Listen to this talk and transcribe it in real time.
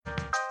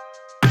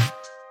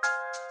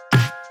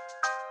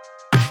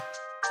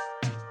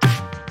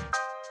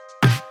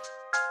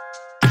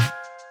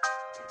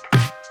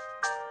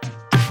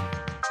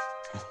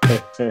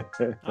All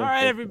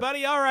right,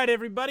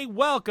 everybody.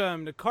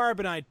 Welcome to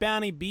Carbonite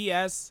Bounty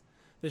BS,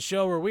 the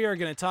show where we are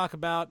going to talk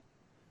about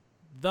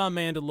The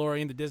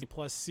Mandalorian, the Disney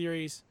Plus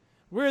series.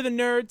 We're the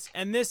nerds,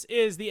 and this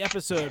is the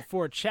episode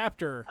for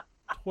Chapter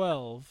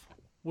 12,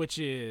 which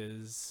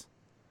is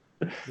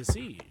The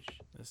Siege.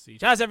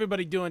 How's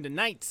everybody doing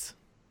tonight?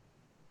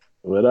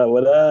 What up?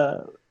 What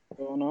up?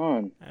 What's going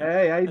on?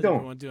 Hey, how you How's doing?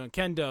 everyone doing?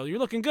 Kendo, you're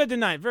looking good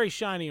tonight. Very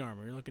shiny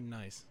armor. You're looking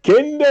nice.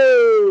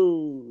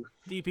 Kendo!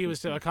 DP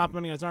was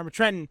complimenting on his armor.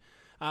 Trenton,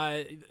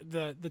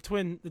 the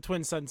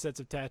twin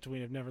sunsets of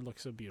Tatooine have never looked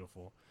so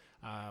beautiful.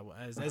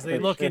 As they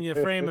look in the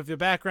frame of the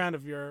background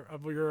of your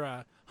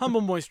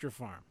humble moisture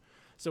farm.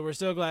 So we're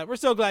so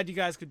glad you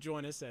guys could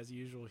join us as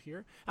usual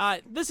here.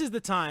 This is the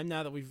time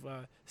now that we've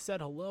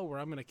said hello, where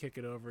I'm going to kick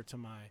it over to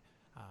my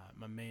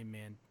main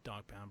man,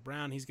 Dog Pound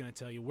Brown. He's going to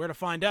tell you where to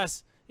find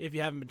us if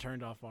you haven't been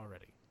turned off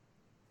already.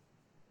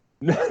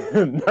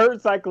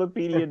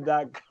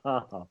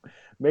 Nerdcyclopedia.com.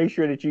 Make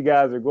sure that you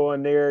guys are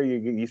going there.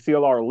 You see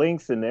all our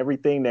links and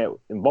everything that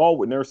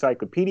involved with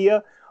Nerdcyclopedia.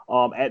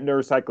 At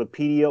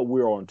Nerdcyclopedia,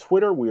 we're on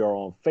Twitter, we are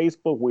on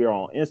Facebook, we are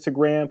on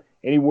Instagram.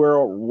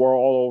 Anywhere, we're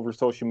all over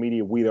social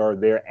media. We are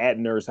there at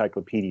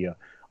Nerdcyclopedia.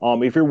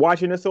 If you're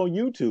watching us on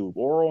YouTube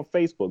or on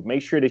Facebook,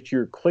 make sure that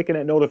you're clicking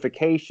that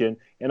notification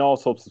and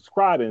also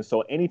subscribing.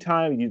 So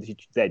anytime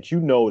that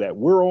you know that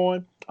we're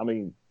on,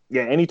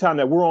 anytime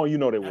that we're on, you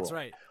know that we're on. That's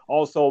right.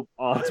 Also,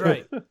 that's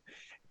right.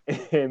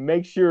 And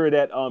make sure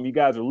that you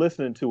guys are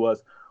listening to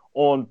us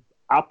on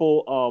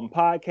Apple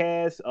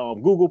Podcasts,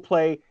 Google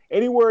Play,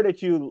 anywhere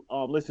that you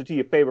listen to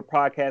your favorite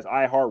podcast,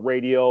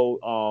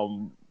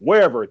 iHeartRadio,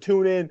 wherever.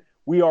 Tune in.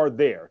 We are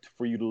there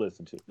for you to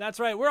listen to. That's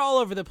right. We're all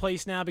over the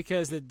place now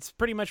because it's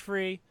pretty much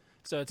free,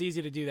 so it's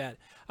easy to do that.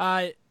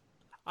 I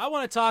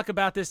want to talk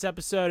about this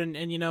episode,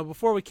 and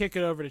before we kick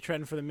it over to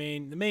Trenton for the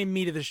main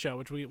meat of the show,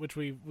 which we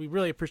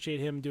really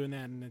appreciate him doing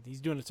that, and he's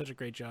doing such a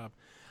great job.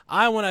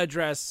 I want to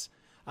address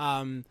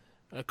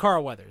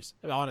Carl Weathers,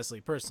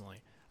 honestly,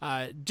 personally.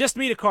 Just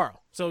me to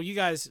Carl. So you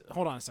guys,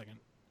 hold on a second.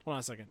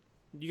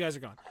 You guys are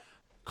gone.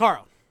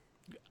 Carl,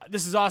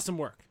 this is awesome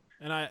work,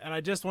 and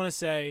I just want to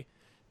say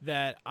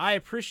that I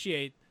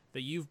appreciate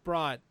that you've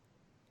brought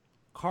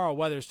Carl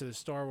Weathers to the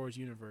Star Wars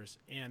universe,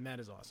 and that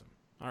is awesome.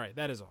 All right,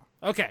 that is all.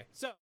 Okay,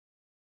 so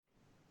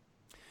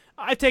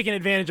I've taken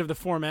advantage of the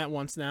format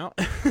once now,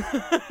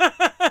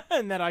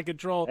 and that I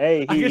control.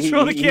 Hey, I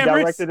control the cameras. He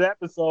directed the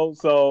episode,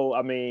 so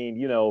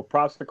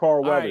props to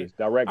Carl Weathers.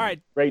 All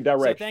right, great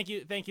direction. So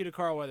thank you to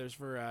Carl Weathers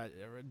for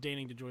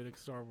deigning to join the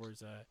Star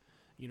Wars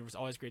universe.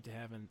 Always great to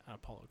have an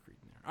Apollo Creed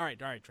in there. All right,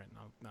 Trenton.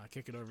 I'll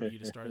kick it over to you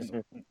to start us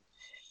off.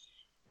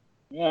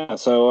 Yeah,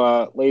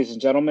 so ladies and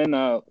gentlemen,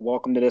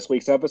 welcome to this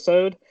week's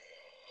episode.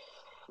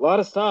 A lot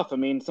of stuff.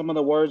 Some of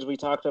the words we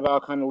talked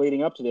about kind of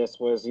leading up to this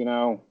was,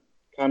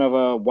 kind of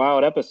a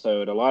wild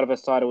episode. A lot of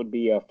us thought it would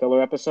be a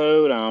filler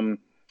episode,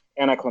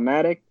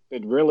 anticlimactic,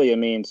 but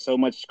really, so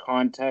much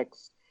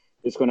context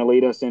is going to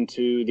lead us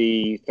into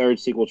the third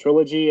sequel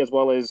trilogy, as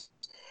well as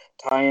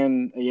tie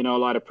in, a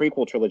lot of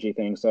prequel trilogy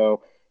things.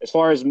 So as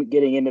far as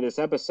getting into this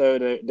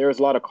episode, there's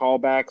a lot of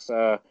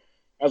callbacks,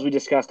 as we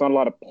discussed, not a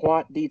lot of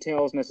plot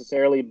details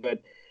necessarily, but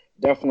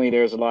definitely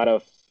there's a lot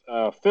of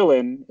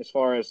fill-in as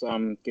far as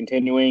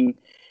continuing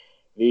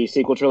the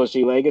sequel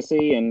trilogy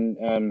legacy,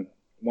 and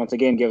once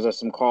again gives us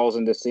some calls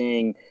into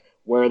seeing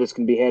where this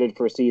can be headed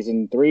for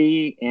season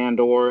 3 and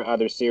or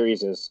other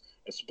series as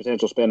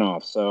potential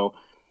spinoffs. So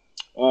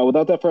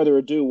without that further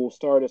ado, we'll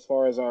start as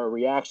far as our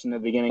reaction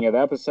at the beginning of the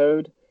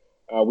episode.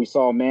 We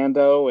saw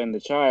Mando and the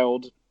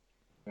child.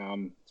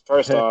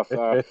 First off,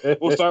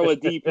 we'll start with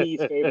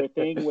DP's favorite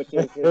thing, which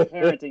is his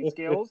parenting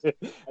skills. I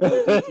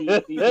know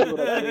DP would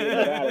have figured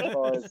that out as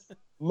far as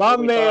my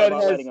man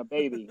has letting a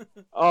baby.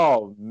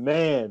 Oh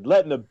man,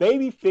 letting a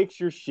baby fix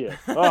your shit.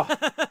 Oh,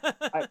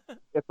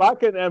 if I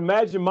can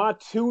imagine my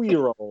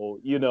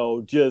 2-year-old,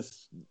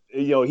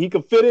 he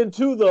could fit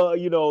into the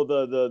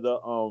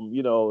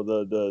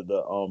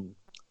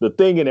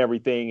thing and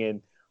everything,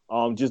 and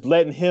just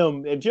letting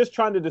him and just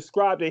trying to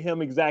describe to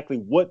him exactly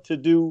what to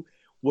do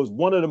was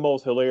one of the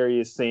most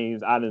hilarious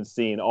scenes I done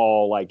seen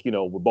all,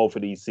 with both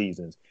of these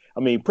seasons.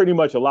 Pretty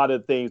much a lot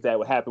of the things that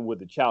would happen with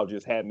the child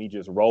just had me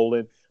just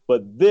rolling.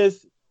 But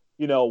this,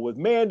 with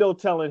Mando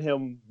telling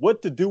him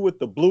what to do with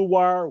the blue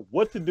wire,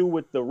 what to do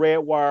with the red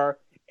wire,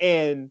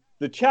 and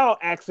the child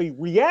actually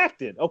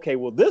reacted. Okay,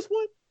 well, this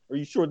one? Are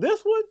you sure this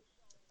one?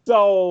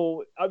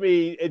 So,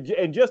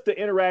 and just the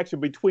interaction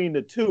between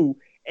the two,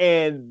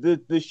 and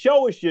the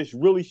show is just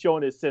really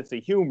showing its sense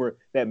of humor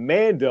that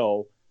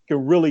Mando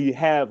can really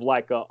have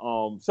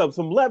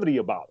some levity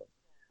about it.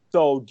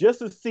 So just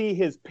to see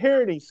his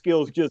parenting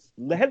skills just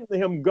letting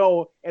him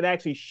go and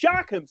actually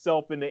shock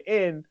himself in the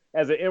end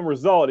as an end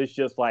result, it's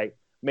just like,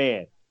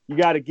 man, you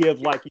got to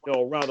give a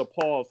round of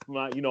applause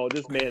for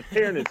this man's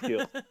parenting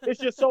skills. It's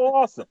just so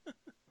awesome.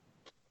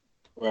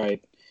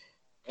 Right.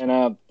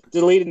 And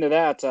to lead into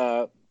that,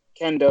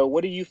 Kendo,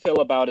 what do you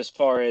feel about as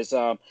far as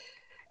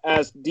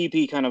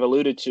DP kind of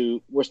alluded to,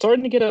 we're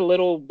starting to get a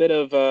little bit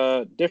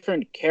of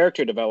different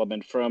character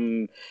development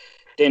from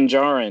Din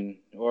Djarin,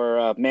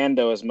 or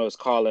Mando as most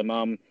call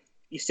him.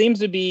 He seems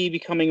to be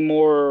becoming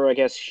more, I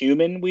guess,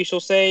 human, we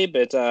shall say,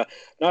 but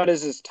not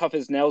as tough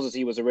as nails as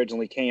he was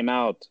originally came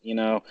out,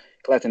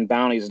 collecting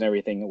bounties and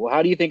everything. Well,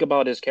 how do you think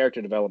about his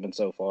character development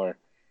so far?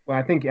 Well,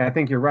 I think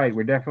you're right.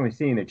 We're definitely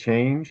seeing a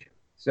change.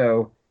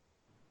 So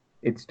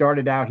it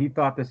started out, he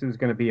thought this was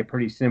going to be a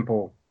pretty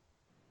simple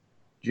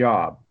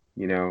job,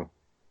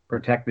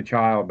 protect the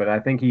child. But I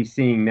think he's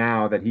seeing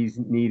now that he's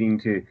needing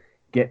to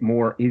get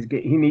more. He's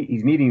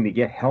needing to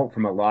get help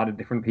from a lot of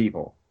different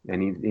people,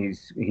 and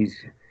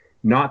he's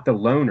not the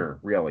loner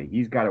really.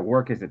 He's got to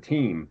work as a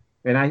team.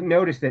 And I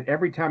noticed that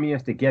every time he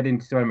has to get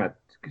into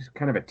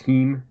kind of a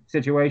team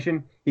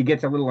situation, he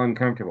gets a little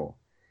uncomfortable.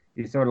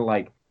 He's sort of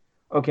like,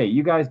 okay,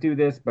 you guys do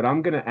this, but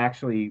I'm going to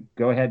actually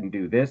go ahead and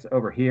do this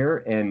over here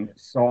and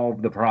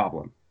solve the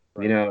problem,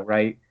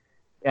 right?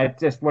 That's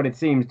just what it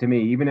seems to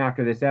me. Even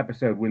after this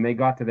episode, when they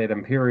got to that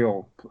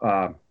Imperial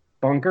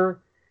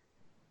bunker,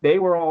 they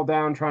were all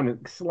down trying to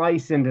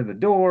slice into the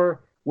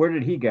door. Where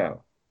did he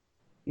go?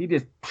 He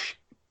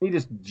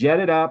just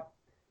jetted up,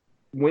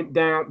 went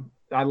down.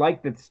 I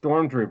like the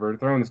stormtrooper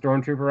throwing the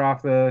stormtrooper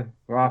off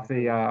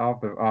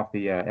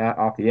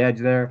the edge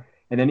there,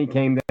 and then he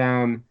came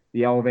down.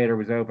 The elevator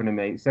was open,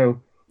 and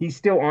so he's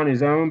still on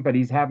his own, but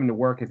he's having to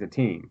work as a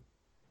team,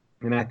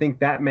 and I think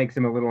that makes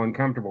him a little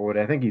uncomfortable. But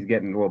I think he's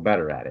getting a little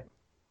better at it.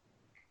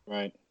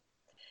 Right.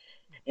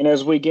 And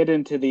as we get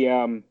into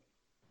the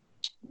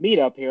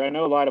meetup here, I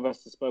know a lot of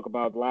us spoke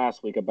about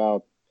last week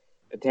about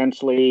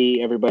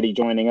potentially everybody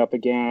joining up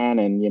again,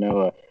 and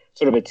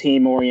sort of a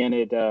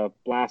team-oriented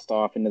blast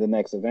off into the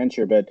next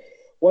adventure, but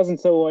wasn't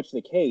so much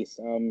the case.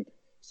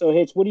 So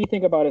Hitch, what do you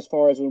think about as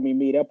far as when we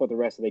meet up with the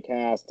rest of the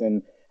cast?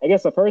 And I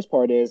guess the first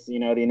part is, the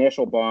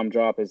initial bomb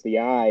drop is the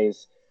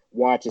eyes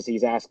watch as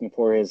he's asking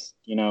for his,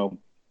 the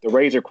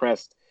Razor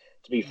Crest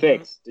to be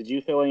fixed. Did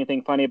you feel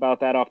anything funny about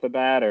that off the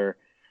bat, or?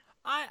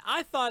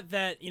 I thought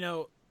that,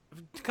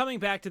 coming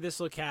back to this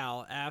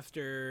locale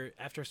after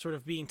sort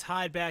of being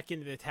tied back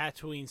into the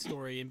Tatooine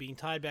story and being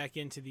tied back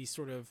into the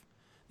sort of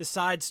the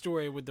side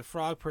story with the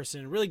frog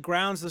person really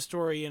grounds the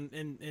story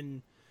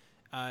in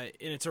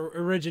its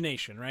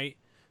origination, right?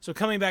 So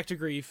coming back to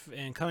Greef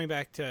and coming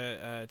back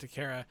to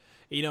Cara,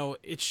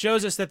 it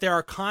shows us that there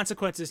are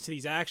consequences to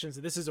these actions.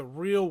 That this is a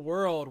real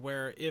world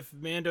where if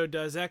Mando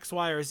does X,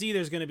 Y, or Z,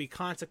 there's going to be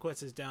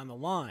consequences down the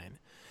line,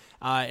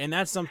 and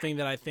that's something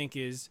that I think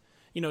is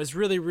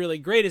really, really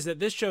great. Is that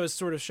this show is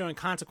sort of showing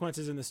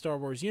consequences in the Star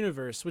Wars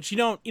universe, which they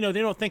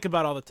don't think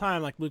about all the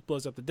time. Like Luke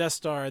blows up the Death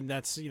Star, and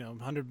that's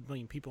 100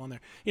 million people on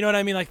there. You know what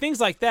I mean? Like things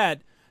like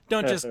that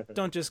don't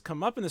just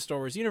come up in the Star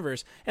Wars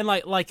universe. And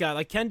like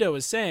Kendo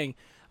was saying.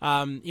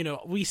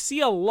 We see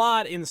a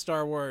lot in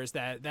Star Wars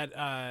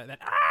that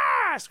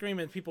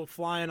screaming people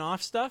flying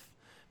off stuff,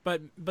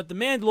 but the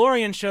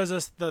Mandalorian shows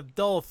us the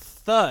dull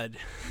thud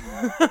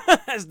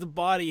as the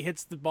body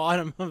hits the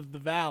bottom of the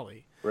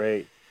valley.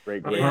 Great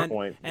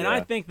point. And I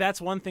think that's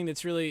one thing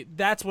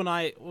that's when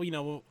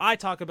I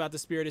talk about the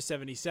Spirit of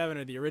 77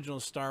 or the original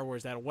Star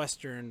Wars, that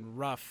Western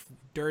rough,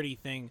 dirty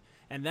thing,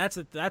 and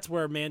that's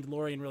where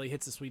Mandalorian really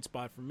hits the sweet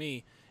spot for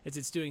me.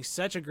 It's doing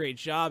such a great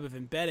job of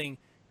embedding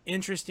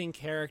interesting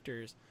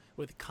characters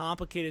with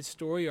complicated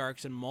story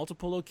arcs in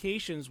multiple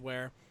locations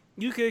where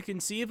you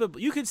could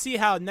see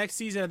how next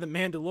season of The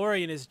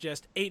Mandalorian is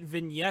just 8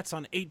 vignettes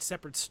on 8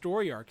 separate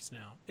story arcs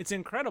now. It's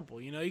incredible.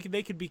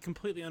 They could be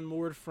completely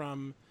unmoored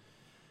from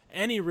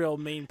any real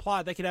main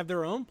plot. They could have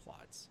their own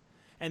plots.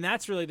 And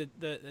that's really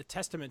the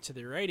testament to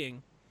the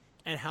writing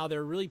and how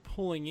they're really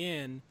pulling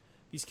in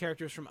these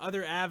characters from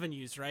other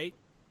avenues, right?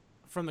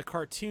 From the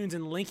cartoons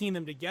and linking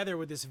them together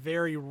with this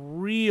very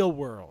real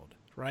world,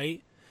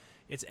 right?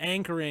 It's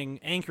anchoring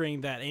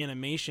that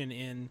animation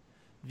in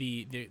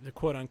the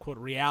quote unquote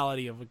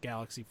reality of a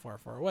galaxy far,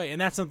 far away,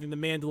 and that's something the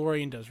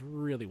Mandalorian does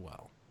really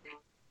well.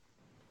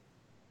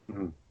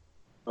 Mm-hmm.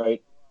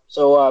 Right.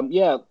 So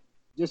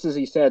just as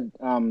he said,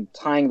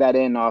 tying that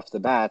in off the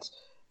bat,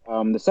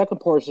 the second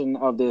portion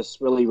of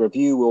this really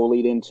review will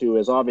lead into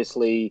is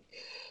obviously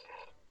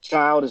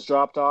Child is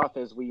dropped off,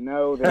 as we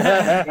know.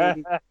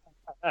 Then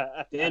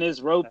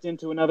is roped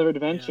into another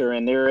adventure,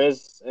 and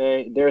there's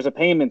a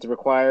payment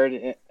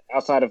required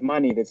outside of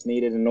money that's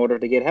needed in order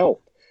to get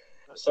help.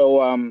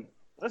 So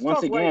let's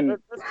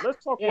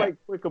talk right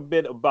quick a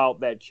bit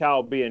about that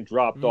child being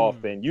dropped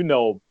off, and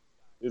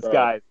this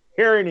guy's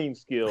parenting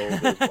skills.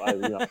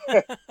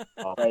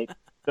 Right.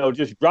 So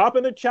just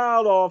dropping a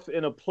child off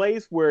in a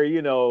place where you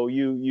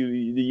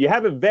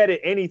haven't vetted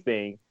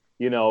anything.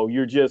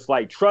 You're just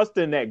like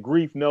trusting that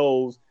Greef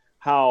knows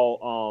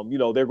how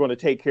they're going to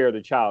take care of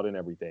the child and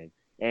everything,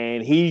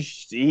 and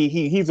he's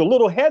a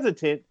little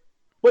hesitant,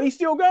 but he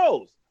still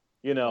goes.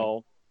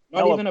 Not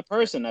even a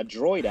person, a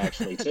droid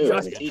actually too,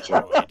 as a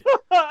teacher.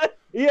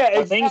 Yeah,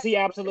 exactly. Things he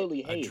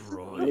absolutely hates.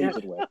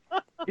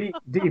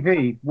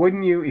 DV,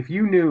 wouldn't you, if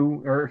you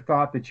knew or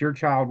thought that your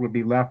child would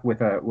be left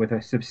with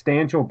a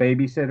substantial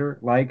babysitter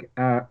like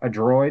a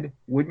droid,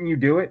 wouldn't you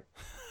do it?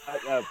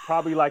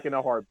 Probably like in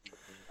a heartbeat.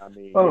 I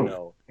mean,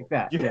 like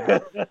that. Yeah.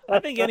 I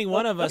think any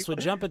one of us would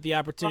jump at the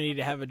opportunity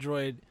to have a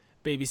droid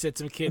babysit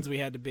some kids we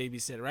had to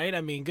babysit, right?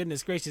 I mean,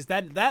 goodness gracious,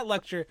 that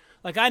lecture,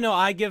 like I know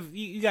I give,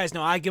 you guys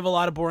know I give a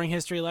lot of boring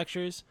history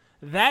lectures.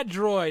 That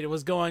droid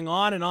was going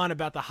on and on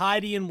about the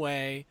Hydean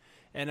Way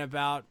and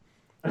about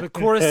the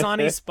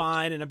Coruscant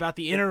spine and about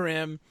the Inner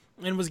Rim,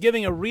 and was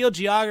giving a real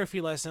geography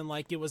lesson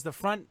like it was the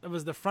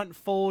front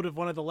fold of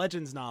one of the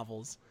Legends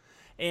novels.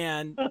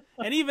 And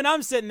even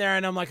I'm sitting there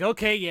and I'm like,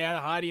 okay, yeah,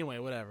 the Hydean Way,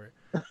 whatever.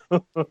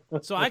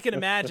 So I can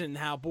imagine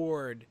how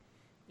bored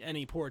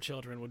any poor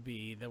children would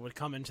be that would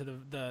come into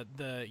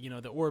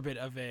the orbit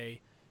of a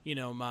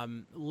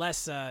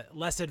less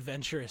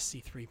adventurous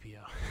C-3PO.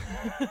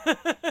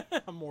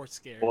 I'm more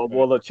scared.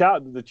 Well, the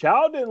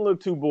child didn't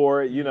look too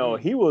bored.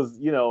 He was,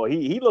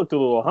 he looked a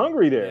little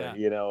hungry there.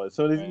 Yeah. As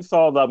soon as he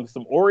saw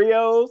some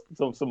Oreos,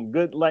 some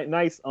good, like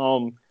nice sea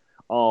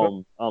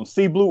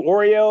blue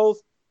Oreos,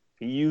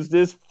 he used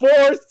his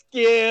Force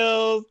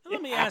skills.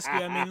 Let me ask you.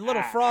 I mean,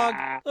 little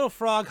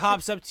frog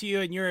hops up to you,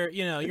 and you're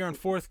in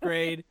fourth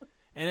grade.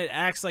 And it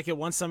acts like it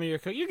wants some of your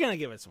cookies. You're gonna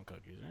give it some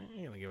cookies, right?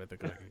 You're gonna give it the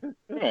cookies.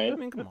 Right. I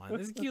mean, come on,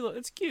 it's cute.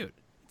 It's cute.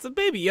 It's a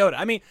baby Yoda.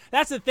 I mean,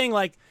 that's the thing.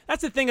 Like,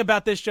 that's the thing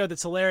about this show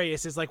that's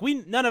hilarious is like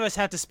none of us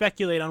have to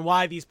speculate on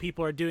why these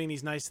people are doing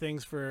these nice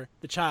things for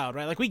the child,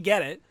 right? Like, we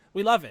get it.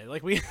 We love it.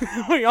 Like, we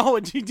all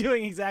would be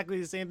doing exactly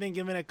the same thing,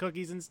 giving it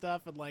cookies and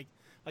stuff, and like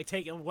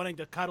wanting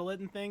to cuddle it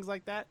and things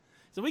like that.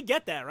 So we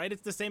get that, right?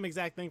 It's the same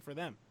exact thing for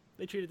them.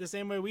 They treat it the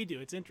same way we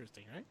do. It's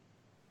interesting, right?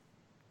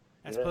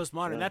 That's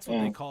postmodern. That's what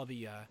they call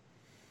the.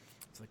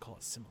 So they call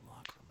it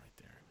simulacrum right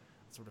there.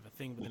 It's sort of a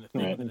thing within a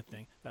thing within a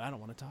thing that I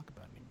don't want to talk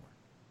about anymore.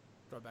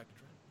 Throw it back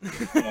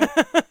to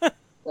Trent.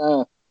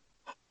 I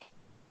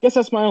guess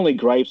that's my only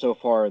gripe so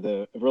far,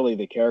 the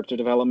character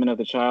development of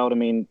the child. I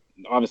mean,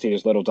 obviously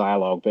there's little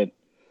dialogue, but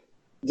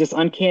just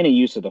uncanny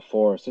use of the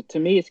Force. So to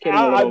me, it's getting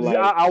a little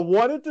I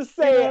wanted to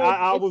say,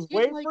 I was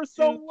waiting for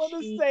someone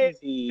to say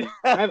it.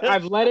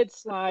 I've let it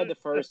slide the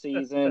first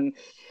season.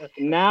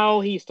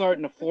 Now he's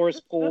starting to force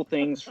pull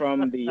things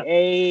from the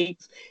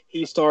eggs.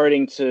 He's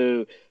starting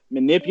to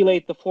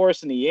manipulate the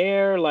Force in the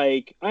air.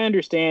 Like, I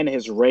understand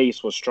his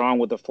race was strong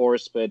with the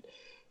Force, but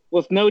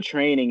with no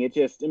training,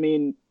 is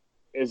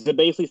it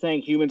basically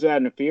saying humans are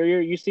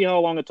inferior? You see how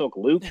long it took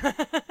Luke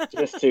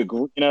just to,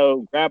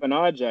 grab an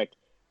object.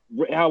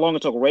 How long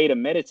it took Rey to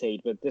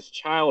meditate, but this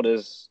child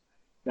is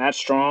that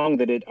strong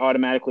that it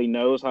automatically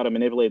knows how to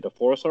manipulate the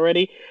Force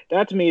already.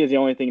 That to me is the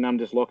only thing I'm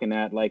just looking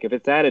at. Like, if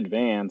it's that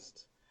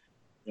advanced,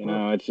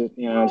 it's just,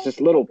 it's just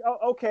little.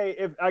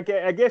 Okay, I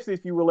guess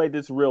if you relate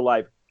this to real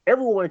life,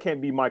 everyone can't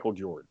be Michael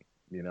Jordan.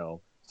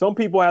 Some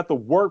people have to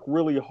work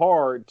really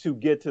hard to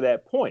get to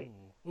that point.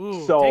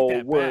 Ooh, so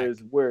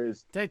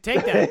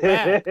take that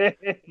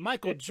back.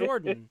 Michael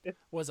Jordan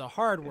was a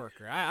hard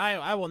worker.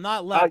 I will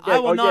not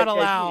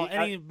allow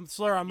any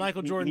slur on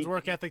Michael Jordan's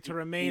work ethic to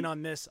remain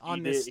on this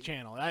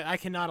channel. I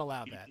cannot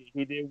allow that.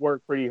 He did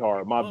work pretty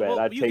hard. My bad.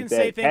 I you take can that.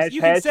 Say things,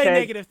 you can say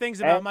negative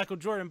things about Michael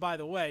Jordan, by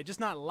the way,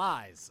 just not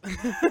lies.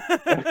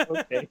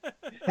 Okay.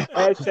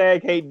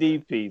 Hashtag hate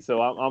DP.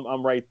 So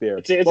I'm right there.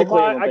 It's a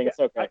Cleveland thing. It's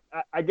okay.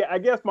 I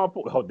guess my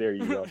point. Oh, there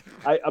you go.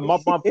 My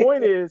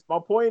point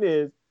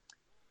is.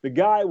 The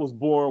guy was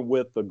born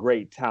with the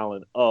great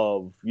talent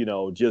of,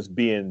 just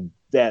being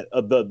that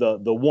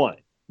the one,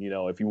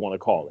 if you want to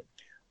call it.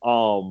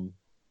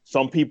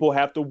 Some people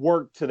have to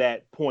work to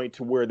that point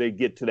to where they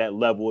get to that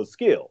level of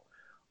skill.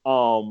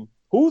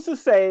 Who's to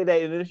say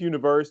that in this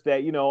universe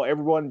that,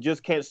 everyone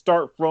just can't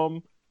start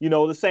from,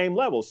 the same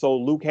level? So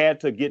Luke had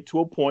to get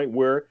to a point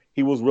where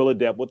he was real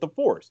adept with the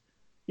Force.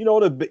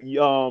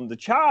 The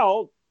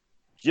child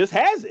just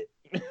has it.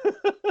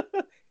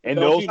 And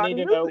don't you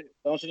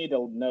need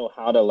to know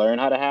how to learn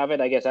how to have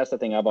it? I guess that's the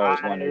thing I've always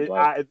wondered.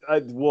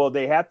 Well,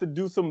 they have to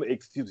do some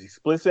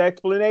explicit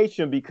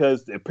explanation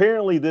because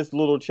apparently this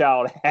little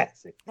child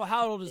has it. Well,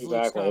 how old is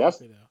Luke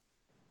Skywalker, though?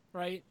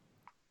 Right?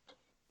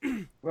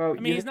 Well,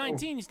 he's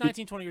 19. He's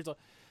 19, 20 years old.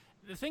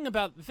 The thing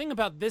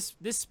about this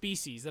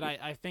species that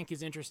I think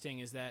is interesting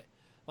is that,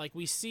 like,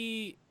 we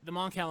see the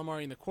Mon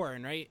Calamari and the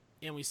Quarren, right?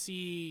 And we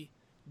see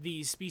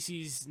these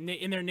species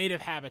in their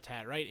native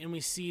habitat, right? And we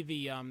see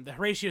the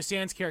Horatio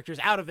Sands characters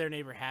out of their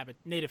native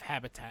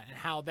habitat and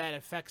how that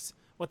affects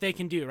what they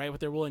can do, right? What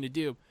they're willing to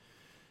do.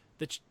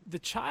 The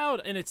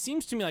child, and it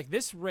seems to me like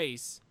this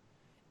race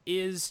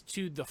is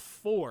to the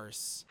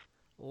Force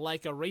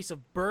like a race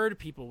of bird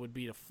people would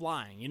be to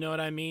flying. You know what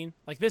I mean?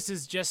 Like, this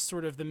is just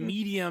sort of the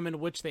medium in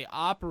which they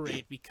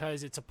operate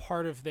because it's a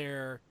part of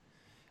their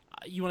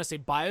you want to say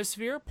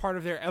biosphere, part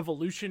of their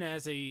evolution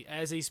as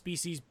a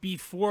species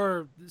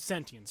before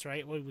sentience,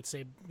 right? We would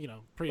say,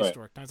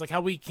 prehistoric times, like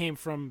how we came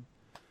from,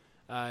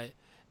 our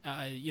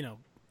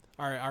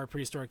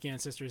prehistoric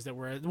ancestors that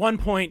were at one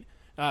point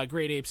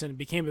great apes and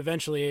became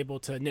eventually able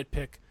to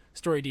nitpick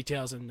story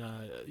details in,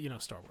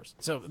 Star Wars.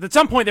 So at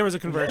some point there was a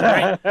conversion,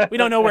 right? We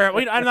don't know where.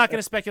 I'm not going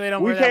to speculate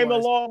on where that was. We came a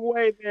long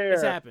way there.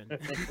 It's happened.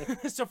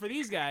 So for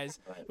these guys,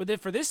 but then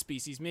for this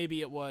species,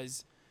 maybe it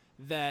was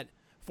that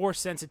force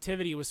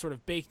sensitivity was sort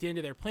of baked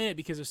into their planet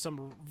because of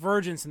some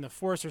divergence in the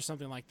force or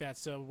something like that.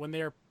 So when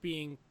they're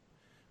being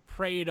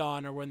preyed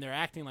on or when they're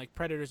acting like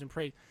predators and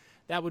prey,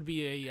 that would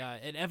be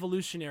an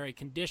evolutionary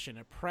condition,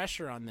 a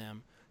pressure on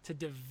them to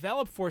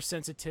develop force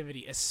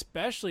sensitivity,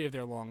 especially if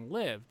they're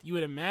long-lived. You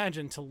would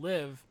imagine to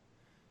live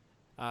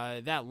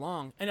that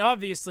long, and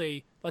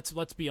obviously,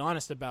 let's be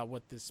honest about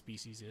what this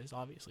species is.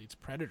 Obviously, it's a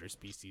predator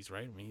species,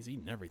 right? I mean, he's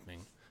eating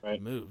everything. Right. He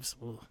moves.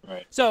 Ugh.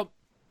 Right. So,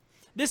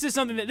 this is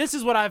something that this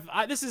is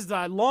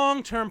the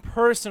long-term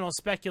personal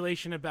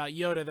speculation about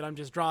Yoda that I'm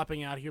just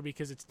dropping out here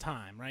because it's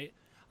time, right?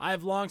 I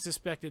have long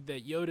suspected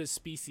that Yoda's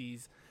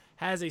species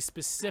has a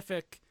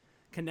specific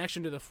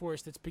connection to the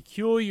Force that's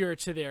peculiar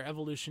to their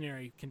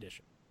evolutionary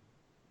condition.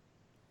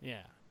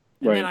 Yeah.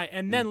 And Right.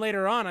 then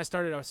later on, I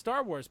started a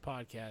Star Wars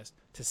podcast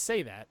to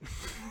say that.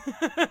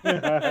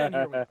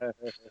 And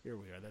here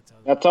we are.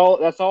 That's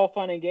all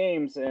fun and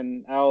games,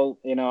 and I'll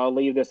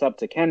leave this up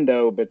to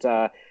Kendo. But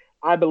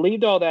I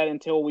believed all that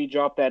until we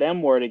dropped that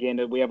M word again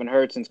that we haven't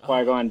heard since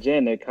Qui-Gon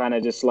Jinn. It kind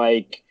of just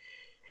like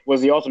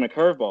was the ultimate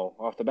curveball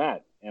off the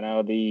bat.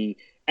 The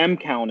M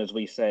count, as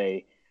we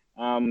say.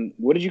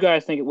 What did you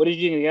guys think? What did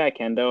you think of that,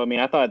 Kendo? I mean,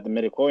 I thought the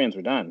midichlorians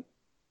were done.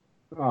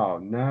 Oh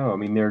no, I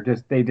mean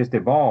they just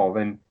evolve,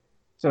 and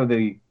so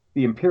the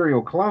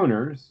Imperial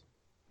cloners,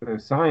 the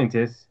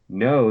scientists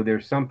know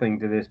there's something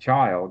to this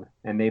child,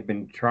 and they've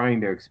been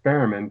trying to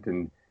experiment,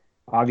 and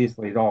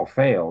obviously it all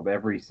failed.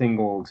 Every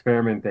single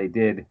experiment they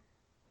did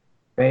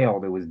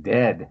failed. It was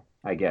dead,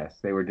 I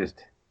guess.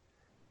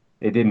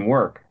 It didn't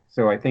work.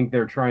 So I think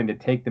they're trying to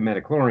take the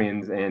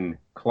midichlorians and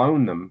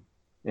clone them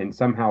and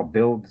somehow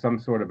build some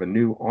sort of a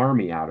new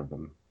army out of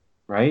them,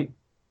 right?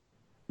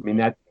 I mean,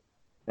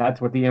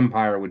 that's what the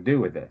Empire would do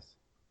with this.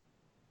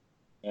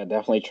 Yeah,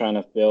 definitely trying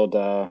to build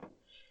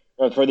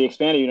for the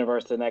expanded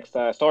universe the next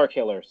Star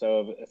Killer.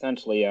 So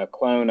essentially a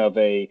clone of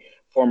a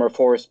former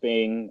Force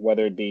being,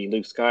 whether it be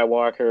Luke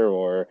Skywalker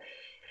or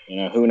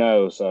who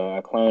knows,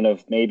 a clone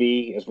of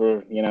maybe, as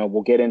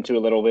we'll get into a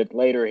little bit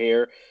later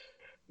here,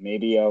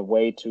 maybe a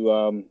way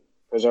to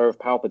preserve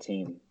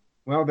Palpatine.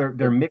 Well,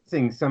 they're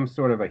mixing some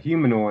sort of a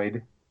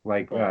humanoid,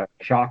 like a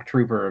shock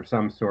trooper of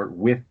some sort,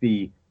 with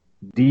the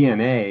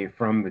DNA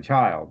from the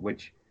child,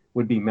 which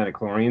would be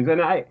midichlorians.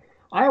 And I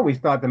always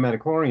thought the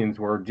midichlorians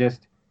were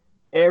just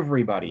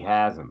everybody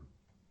has them.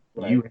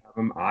 Right. You have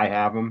them, I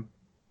have them.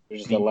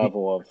 There's just a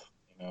level of,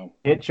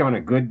 Hitch on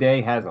a good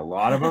day has a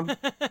lot of them.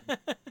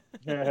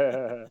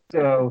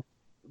 So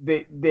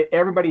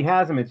everybody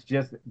has them. It's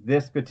just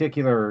this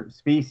particular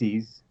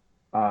species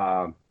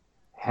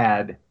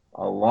had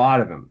a lot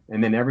of them,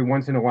 and then every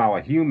once in a while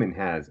a human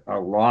has a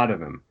lot of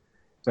them.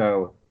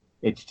 So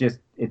it's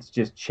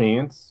just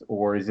chance,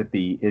 or is it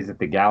the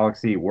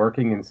galaxy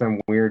working in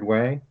some weird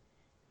way?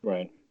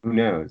 Right. Who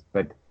knows?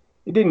 But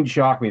it didn't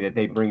shock me that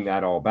they bring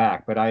that all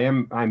back. But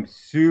I'm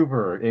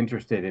super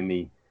interested in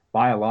the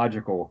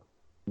biological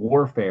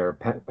warfare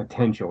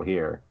potential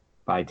here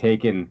by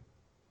taking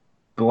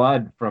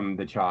blood from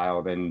the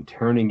child and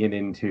turning it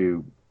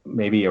into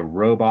maybe a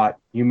robot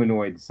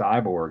humanoid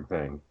cyborg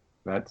thing.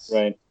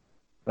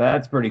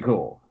 That's pretty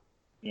cool.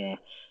 Yeah.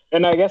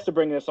 And I guess to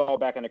bring this all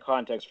back into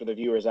context for the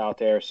viewers out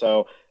there,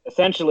 so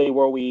essentially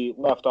where we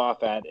left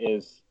off at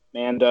is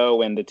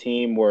Mando and the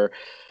team were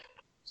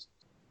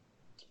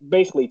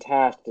basically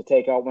tasked to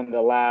take out one of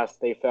the last,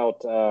 they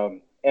felt,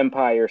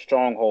 Empire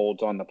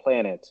strongholds on the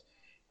planet.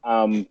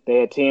 They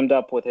had teamed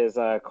up with his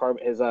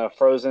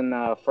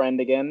frozen friend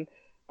again.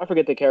 I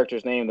forget the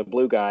character's name, the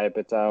blue guy,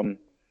 but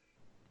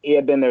he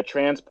had been their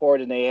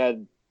transport, and they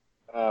had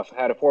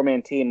had a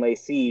 4-man team lay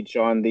siege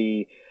on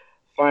the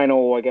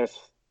final, I guess,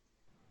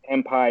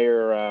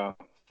 Empire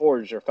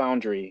forge or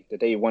foundry that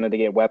they wanted to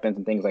get weapons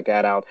and things like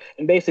that out.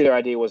 And basically their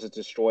idea was to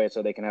destroy it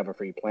so they can have a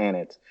free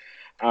planet.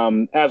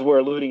 As we're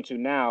alluding to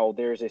now,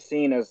 there's a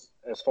scene as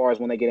far as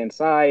when they get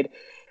inside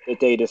that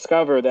they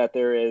discover that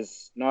there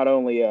is not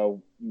only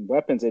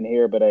weapons in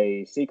here, but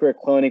a secret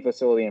cloning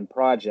facility and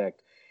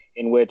project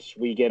in which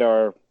we get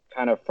our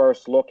kind of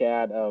first look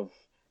at of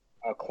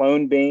a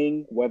clone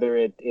being, whether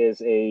it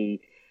is a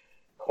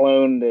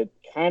clone that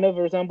kind of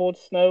resembled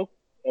Snoke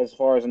as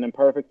far as an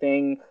imperfect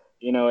thing.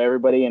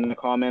 Everybody in the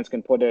comments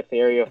can put their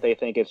theory if they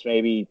think it's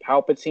maybe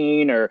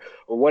Palpatine or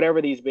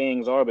whatever these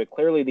beings are, but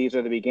clearly these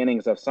are the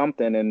beginnings of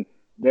something, and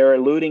they're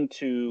alluding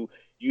to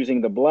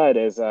using the blood,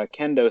 as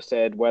Kendo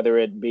said, whether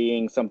it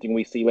being something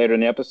we see later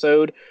in the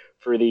episode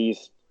for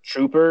these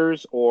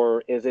troopers,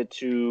 or is it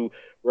to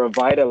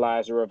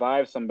revitalize or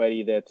revive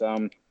somebody that,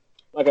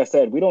 like I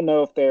said, we don't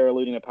know if they're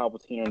alluding to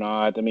Palpatine or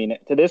not. I mean,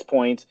 to this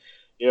point,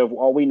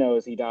 all we know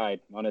is he died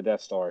on a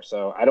Death Star.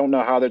 So I don't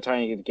know how they're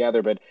tying it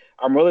together, but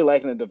I'm really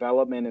liking the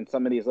development and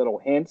some of these little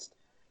hints.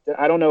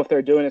 I don't know if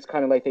they're doing it's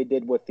kind of like they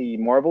did with the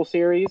Marvel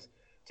series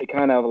to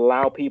kind of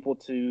allow people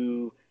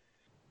to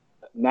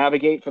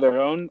navigate for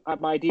their own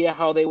idea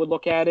how they would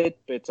look at it.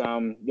 But,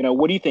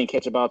 what do you think,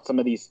 Hitch, about some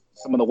of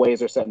the ways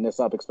they're setting this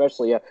up,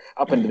 especially up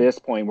until this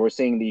point? We're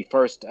seeing the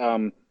first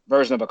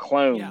version of a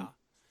clone. Yeah.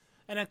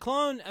 And a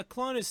clone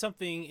is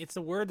something. It's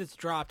a word that's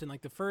dropped in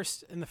like the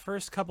first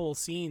couple of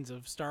scenes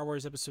of Star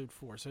Wars Episode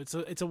 4. So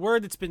it's a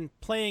word that's been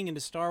playing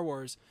into Star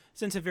Wars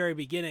since the very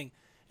beginning.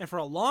 And for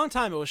a long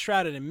time, it was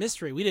shrouded in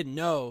mystery. We didn't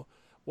know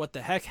what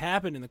the heck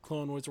happened in the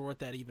Clone Wars or what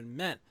that even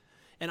meant.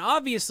 And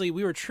obviously,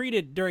 we were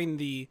treated during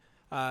the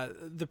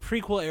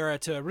prequel era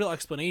to a real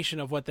explanation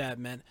of what that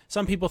meant.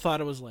 Some people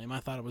thought it was lame. I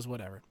thought it was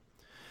whatever.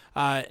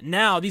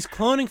 Now, these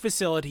cloning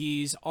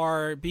facilities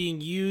are being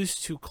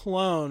used to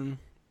clone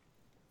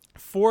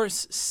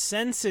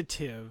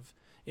Force-sensitive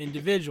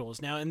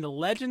individuals. Now, in the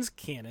Legends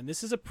canon,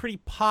 this is a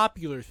pretty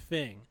popular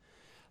thing.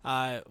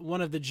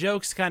 One of the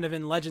jokes kind of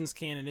in Legends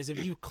canon is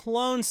if you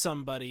clone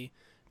somebody,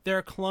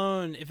 their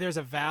clone, if there's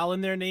a vowel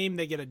in their name,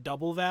 they get a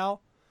double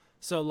vowel.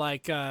 So,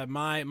 like,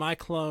 my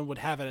clone would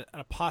have an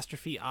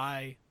apostrophe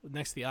I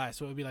next to the I,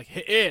 so it would be like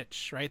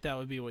itch, right? That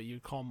would be what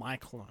you'd call my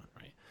clone,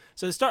 right?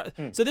 So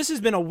so this has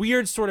been a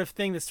weird sort of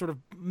thing that's sort of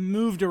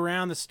moved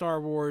around the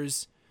Star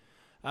Wars,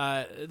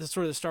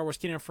 the Star Wars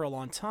canon for a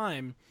long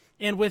time,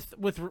 and with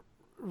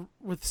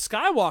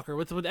Skywalker,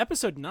 with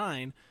Episode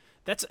 9,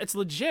 it's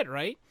legit,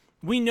 right?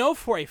 We know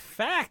for a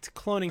fact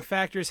cloning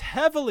factors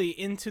heavily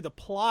into the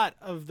plot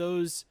of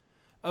those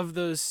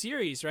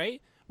series,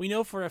 right? We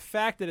know for a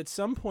fact that at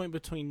some point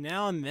between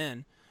now and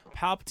then,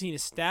 Palpatine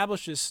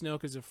establishes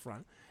Snoke as a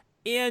front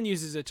and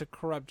uses it to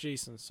corrupt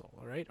Jason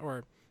Solo, right?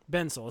 Or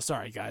Ben Solo.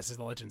 Sorry, guys,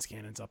 the Legends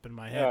canon's up in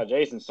my head. Yeah,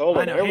 Jason Solo.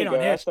 I know, there we hate go.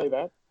 on I'll say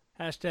that.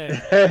 Hashtag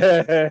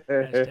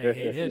hate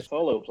Jason his.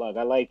 Solo plug.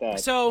 I like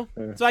that. So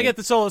I get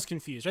the Solos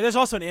confused, right? There's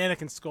also an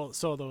Anakin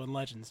Solo in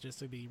Legends, just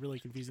to be really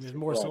confusing. There's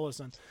more Solo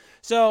sons.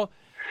 So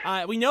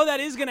we know that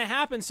is going to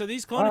happen. So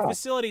these cloning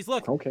facilities,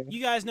 look,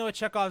 you guys know what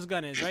Chekhov's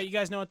gun is, right? You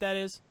guys know what that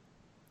is?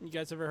 You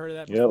guys ever heard of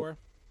that before?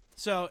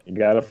 So you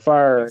gotta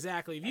fire.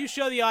 Exactly. If you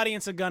show the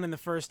audience a gun in the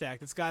first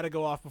act, it's got to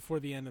go off before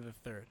the end of the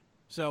third.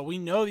 So we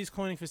know these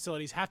cloning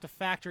facilities have to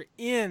factor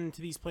into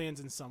these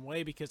plans in some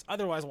way, because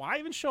otherwise, why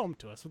even show them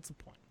to us? What's the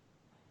point?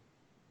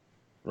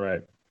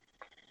 Right.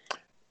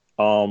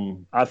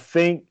 I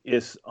think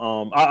it's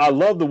I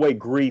love the way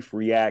Grief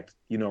reacts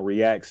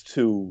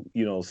to,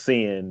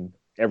 seeing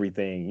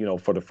everything,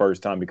 for the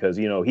first time, because,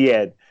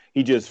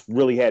 he just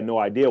really had no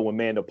idea when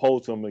Mando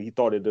posed to him. He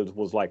thought it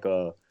was like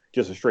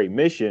just a straight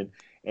mission.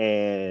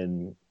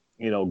 And,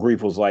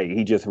 Grief was like,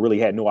 he just really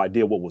had no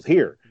idea what was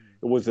here.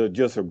 It was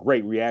just a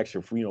great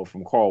reaction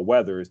from Carl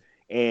Weathers.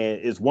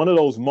 And it's one of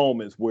those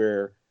moments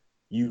where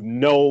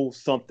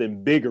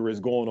something bigger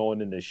is going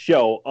on in the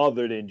show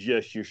other than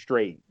just your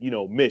straight,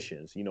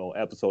 missions,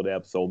 episode to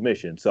episode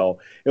mission. So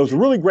it was a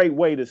really great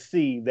way to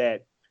see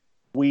that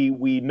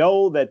we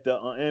know that the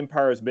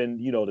Empire has been,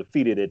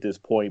 defeated at this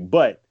point,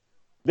 but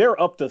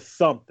they're up to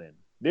something.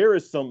 There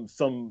is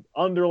some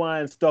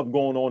underlying stuff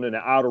going on in the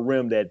Outer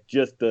Rim that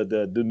just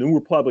the New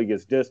Republic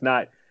is just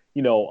not,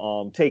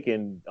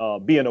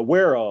 being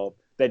aware of,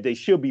 that they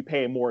should be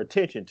paying more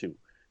attention to.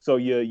 So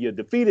you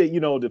defeated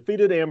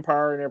the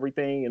Empire and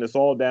everything, and it's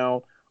all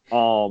down.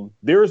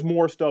 There's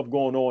more stuff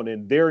going on,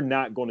 and they're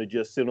not going to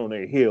just sit on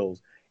their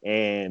heels.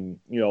 And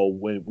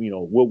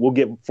we'll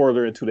get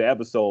further into the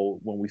episode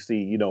when we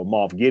see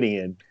Moff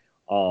Gideon,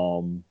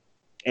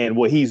 and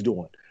what he's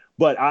doing.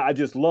 But I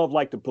just love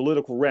like the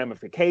political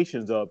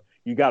ramifications of,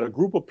 you got a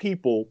group of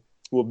people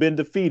who have been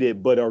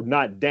defeated but are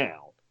not down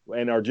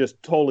and are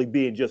just totally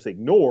being just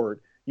ignored,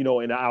 in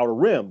the Outer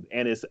Rim,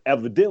 and it's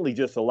evidently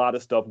just a lot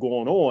of stuff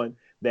going on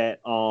that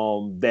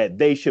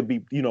they should be,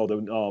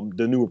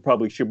 the New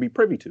Republic should be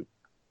privy to.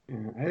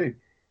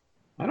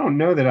 I don't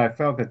know that I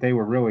felt that they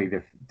were really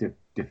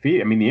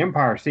defeated. I mean, the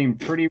Empire seemed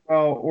pretty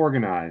well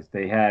organized.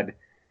 They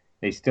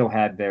still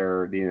had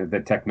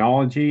the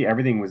technology.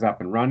 Everything was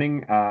up and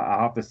running.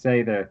 I'll have to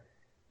say that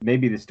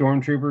maybe the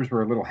stormtroopers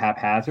were a little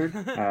haphazard.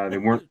 They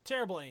weren't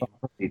terrible aim.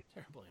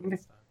 Terrible aim.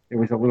 There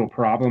was a little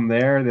problem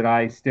there that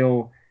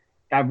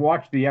I've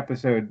watched the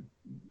episode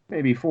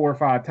maybe 4 or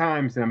 5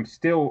 times, and I'm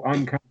still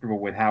uncomfortable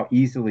with how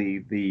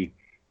easily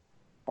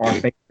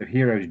our base of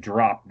heroes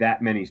dropped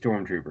that many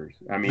stormtroopers.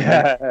 I mean,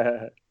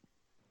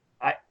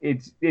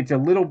 it's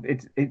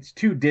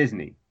too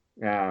Disney,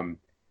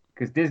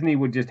 because Disney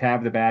would just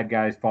have the bad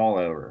guys fall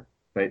over.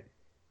 But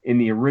in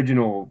the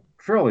original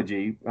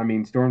trilogy, I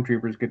mean,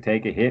 stormtroopers could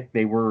take a hit.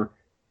 They were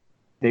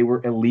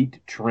elite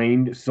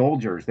trained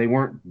soldiers. They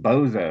weren't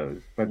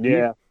bozos, but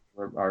these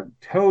are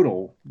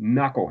total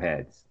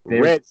knuckleheads.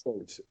 They're red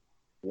shirts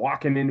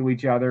walking into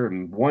each other,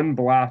 and one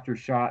blaster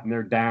shot and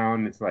they're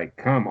down. It's like,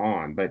 come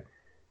on. But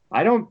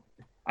I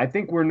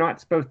think we're not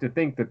supposed to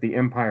think that the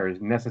Empire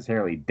is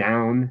necessarily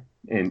down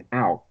and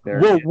out.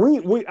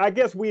 I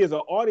guess we as an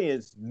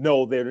audience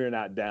know that they're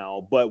not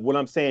down, but what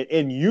I'm saying,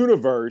 in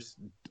universe,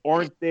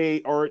 aren't they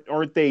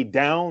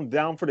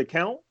down for the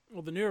count?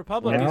 Well, the New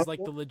Republic is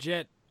like the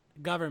legit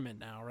government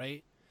now,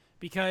 right?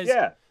 Because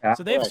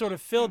so they've sort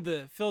of filled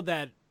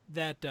that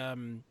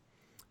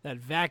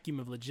vacuum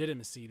of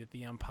legitimacy that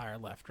the Empire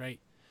left, right?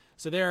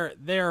 So they're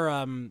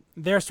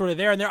sort of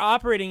there, and they're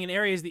operating in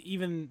areas that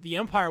even the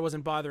Empire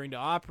wasn't bothering to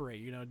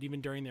operate,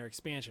 even during their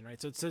expansion,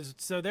 right?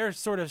 So they're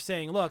sort of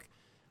saying, look,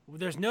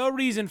 there's no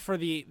reason for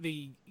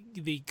the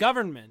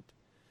government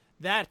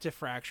that to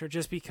fracture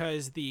just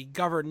because the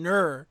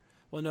governor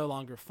will no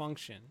longer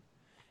function.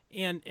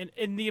 And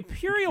the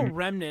imperial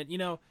remnant, you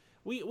know,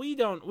 we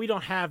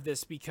don't have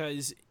this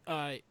because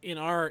in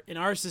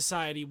our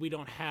society we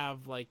don't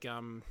have like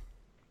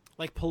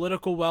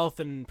political wealth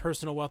and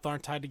personal wealth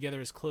aren't tied together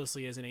as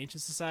closely as in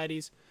ancient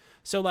societies.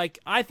 So like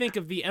I think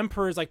of the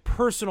emperor's like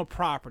personal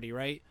property,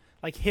 right?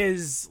 Like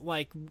his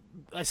like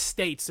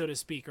estate, so to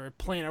speak, or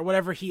plan or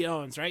whatever he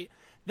owns, right?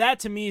 That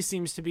to me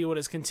seems to be what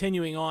is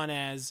continuing on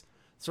as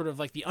sort of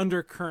like the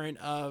undercurrent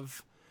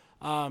of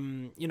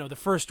you know, the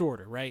First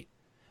Order, right?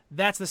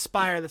 That's the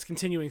spire that's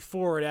continuing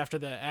forward after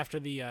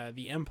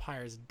the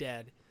empire is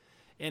dead.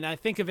 And I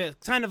think of it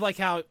kind of like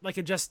how like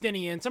a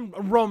Justinian,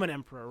 a Roman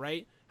emperor,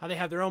 right? How they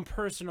have their own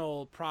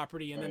personal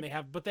property and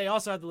then but they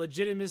also have the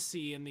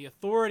legitimacy and the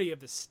authority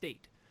of the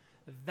state.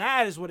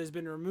 That is what has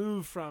been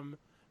removed from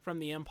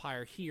the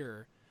empire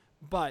here.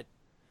 But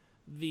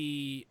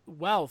the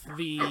wealth,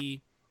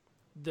 the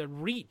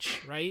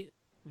reach, right?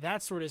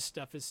 That sort of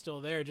stuff is still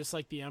there, just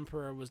like the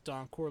emperor was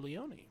Don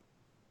Corleone.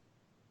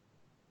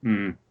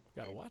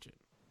 Gotta watch it.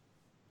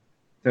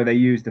 So they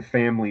use the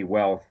family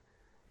wealth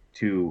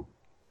to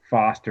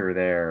foster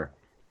their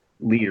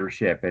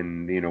leadership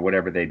and, you know,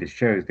 whatever they just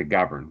chose to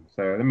govern.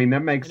 So I mean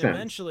that makes sense.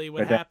 Eventually,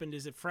 what happened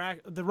is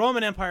the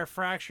Roman Empire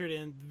fractured,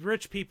 and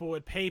rich people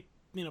would pay,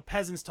 you know,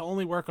 peasants to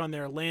only work on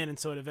their land, and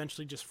so it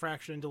eventually just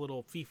fractured into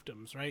little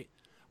fiefdoms, right?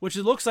 Which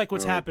it looks like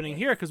what's happening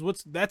here,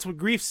 because that's what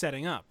Grief's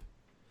setting up,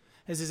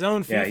 as his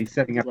own fiefdom. Yeah, he's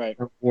setting up a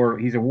war.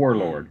 He's a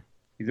warlord.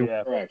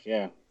 Correct.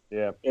 Yeah.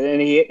 Yeah. And then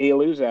he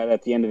alludes that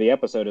at the end of the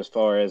episode as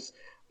far as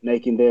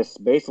making this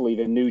basically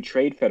the new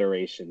trade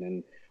federation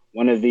and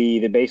one of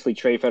the basically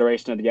trade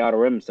federation of the Outer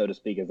Rim, so to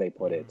speak, as they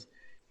put it.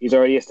 He's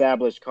already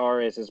established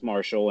Carr as his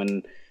marshal,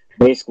 and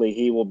basically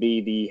he will be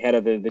the head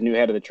of the new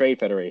head of the trade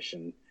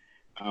federation,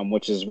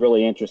 which is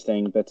really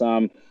interesting. But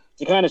to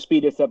kind of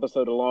speed this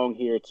episode along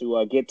here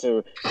to get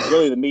to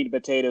really the meat and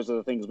potatoes of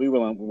the things we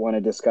really want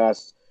to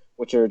discuss,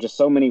 which are just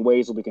so many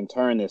ways that we can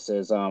turn this,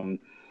 is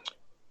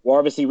we'll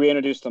obviously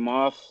reintroduce him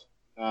off.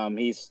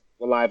 He's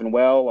alive and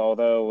well,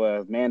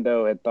 although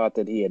Mando had thought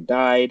that he had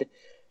died.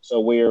 So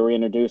we're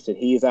introduced that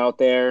he's out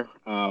there.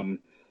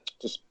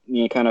 Just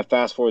kind of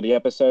fast forward the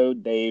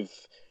episode. They've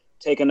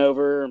taken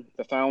over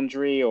the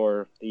Foundry,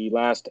 or the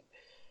last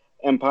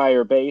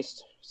Empire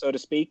base, so to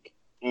speak.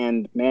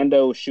 And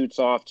Mando shoots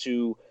off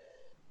to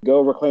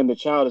go reclaim the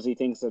child, as he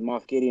thinks that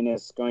Moff Gideon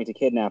is going to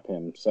kidnap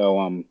him.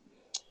 So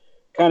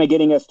kind of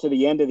getting us to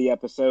the end of the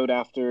episode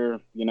after,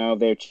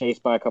 they're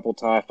chased by a couple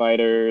TIE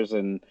fighters,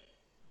 and,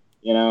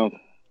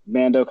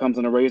 Mando comes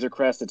on a Razor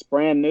Crest. It's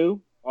brand new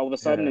all of a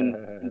sudden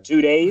in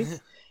 2 days.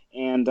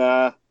 And,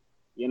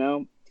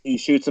 he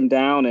shoots him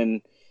down,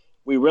 and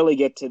we really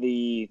get to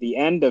the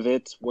end of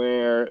it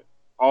where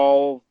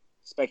all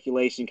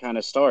speculation kind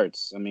of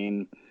starts. I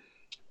mean,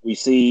 we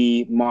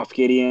see Moff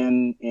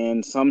Gideon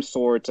in some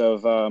sort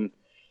of, I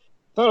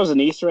thought it was an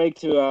Easter egg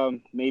to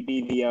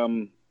maybe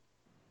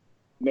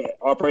the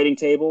operating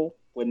table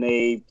when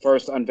they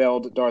first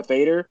unveiled Darth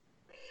Vader.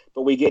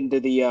 But we get into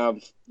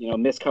the,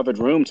 mist-covered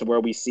room to where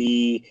we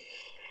see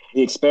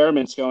the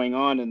experiments going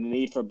on and the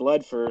need for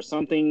blood for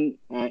something.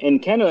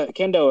 And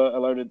Kendo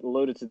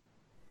alluded to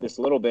this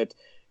a little bit.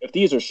 If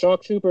these are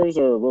shock troopers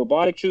or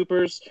robotic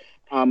troopers,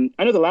 I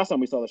know the last time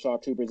we saw the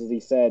shock troopers, as he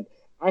said,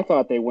 I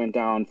thought they went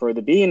down for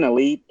the being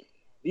elite.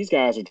 These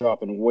guys are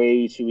dropping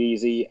way too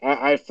easy.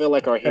 I feel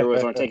like our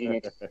heroes aren't taking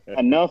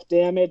enough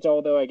damage,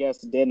 although I guess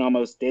Din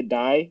almost did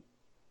die.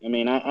 I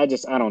mean, I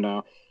don't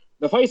know.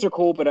 The fights are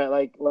cool, but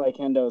like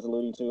Kendo was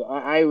alluding to,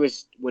 I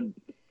would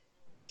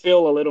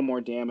feel a little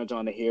more damage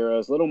on the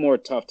heroes, a little more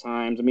tough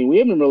times. I mean, we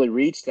haven't really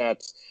reached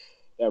that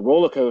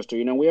roller coaster.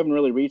 We haven't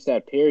really reached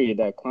that period,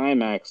 that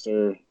climax,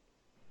 or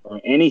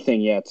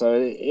anything yet. So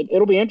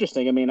it'll be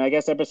interesting. I mean, I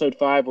guess episode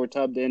 5 we're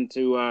tubbed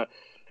into.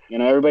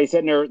 Everybody's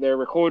setting their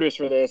recorders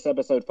for this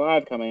episode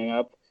 5 coming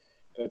up.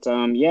 But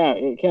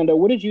Kendo,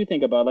 what did you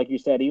think about, like you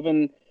said,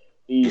 even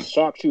these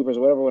shock troopers,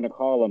 whatever we want to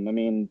call them? I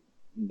mean,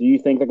 do you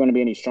think they're going to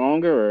be any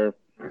stronger,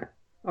 or?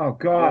 Oh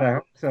God, I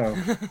hope so.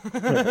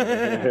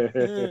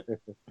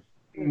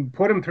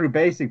 Put them through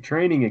basic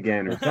training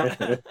again, or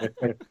something.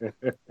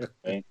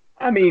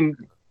 I mean,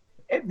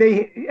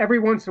 they every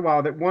once in a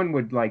while that one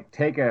would like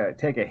take a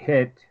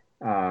hit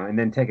and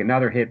then take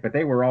another hit, but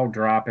they were all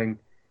dropping.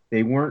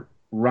 They weren't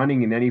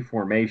running in any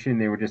formation.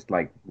 They were just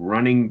like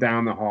running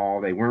down the hall.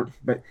 They weren't,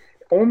 but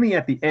only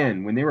at the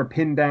end when they were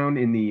pinned down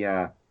in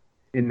the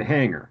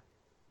hangar.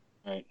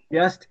 Right.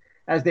 Just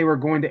as they were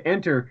going to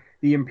enter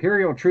the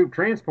Imperial troop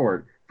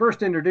transport,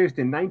 first introduced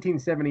in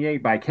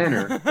 1978 by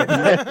Kenner.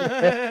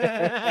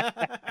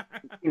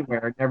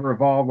 Where never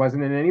evolved,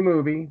 wasn't in any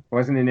movie,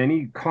 wasn't in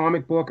any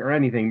comic book or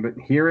anything, but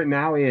here it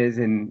now is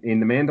in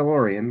The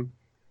Mandalorian.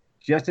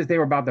 Just as they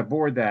were about to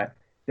board that,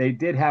 they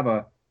did have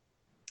a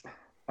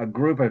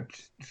group of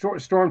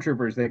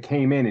stormtroopers that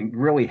came in and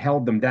really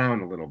held them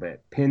down a little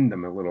bit, pinned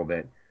them a little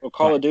bit. Well,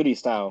 Call of Duty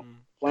style,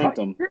 flanked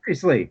them.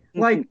 Seriously,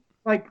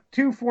 like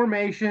two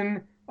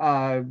formation,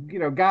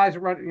 Guys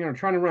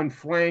trying to run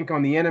flank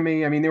on the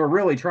enemy. I mean, they were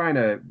really trying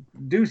to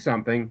do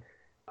something.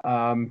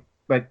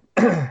 But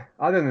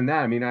other than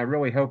that, I mean, I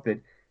really hope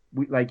that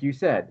we, like you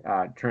said,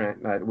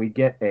 Trent, we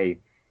get a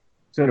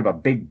sort of a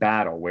big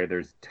battle where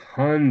there's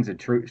tons of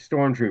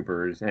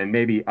stormtroopers and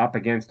maybe up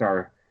against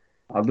our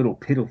little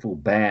pitiful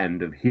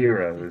band of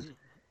heroes.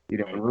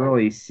 And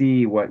really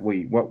see what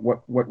we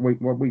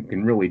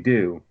can really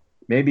do.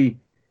 Maybe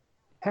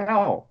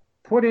hell,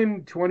 put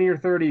in 20 or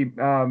 30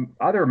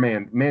 other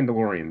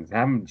Mandalorians,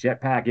 have them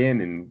jetpack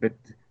in, but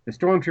the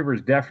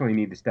stormtroopers definitely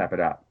need to step it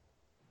up.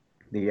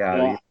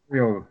 The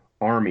Imperial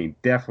Army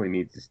definitely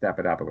needs to step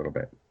it up a little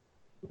bit.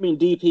 I mean,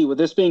 DP, with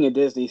this being a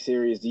Disney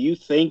series, do you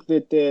think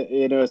that,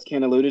 as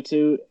Ken alluded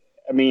to,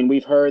 I mean,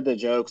 we've heard the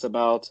jokes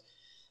about,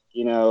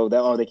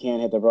 that, they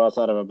can't hit the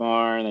broadside of a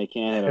barn, they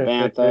can't hit a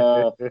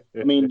bantha.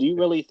 I mean, do you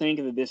really think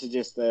that this is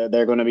just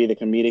they're going to be the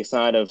comedic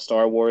side of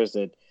Star Wars,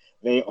 that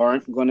they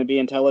aren't going to be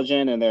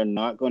intelligent and they're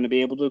not going to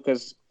be able to?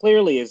 Because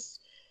clearly, as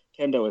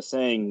Kendo is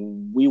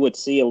saying, we would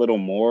see a little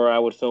more, I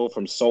would feel,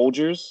 from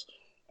soldiers.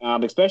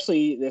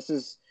 Especially,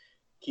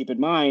 keep in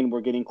mind,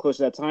 we're getting close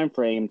to that time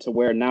frame to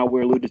where now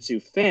we're alluded to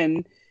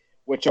Finn,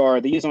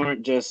 these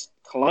aren't just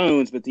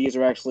clones, but these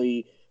are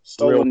actually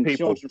stolen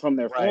children from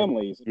their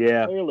families.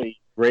 Yeah, clearly,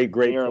 great.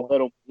 They're a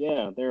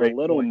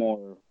little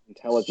more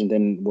intelligent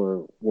than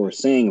we're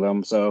seeing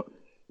them. So,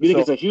 you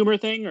think it's a humor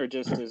thing, or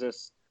just is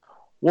this?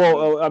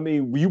 Well, I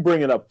mean, you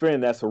bringing up Finn,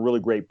 that's a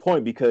really great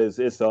point, because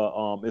it's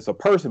a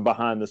person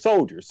behind the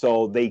soldiers.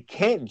 So they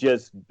can't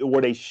just, or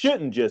they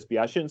shouldn't just be,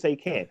 I shouldn't say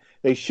can't,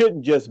 they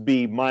shouldn't just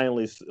be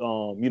mindless,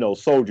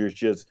 soldiers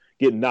just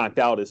getting knocked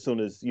out as soon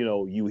as,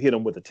 you hit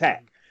them with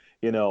attack.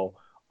 If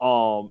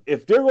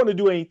they're going to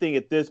do anything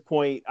at this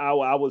point,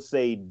 I would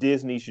say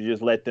Disney should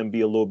just let them be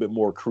a little bit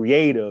more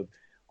creative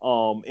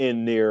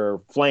in their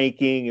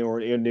flanking or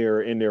in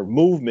their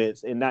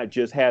movements, and not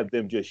just have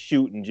them just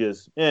shoot and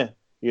just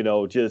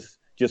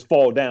just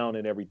fall down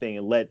and everything,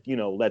 and let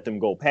them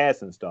go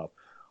past and stuff.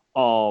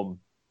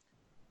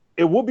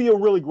 It would be a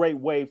really great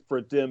way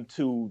for them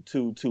to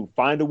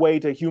find a way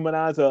to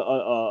humanize a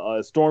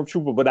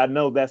stormtrooper, but I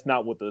know that's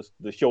not what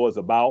the show is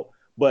about.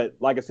 But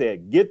like I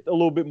said, get a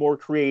little bit more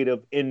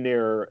creative in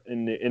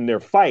their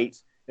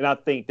fights, and I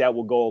think that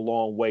will go a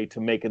long way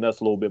to making us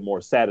a little bit more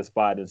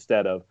satisfied,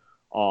 instead of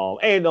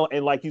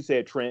and like you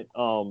said, Trent,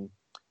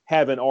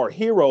 having our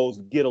heroes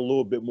get a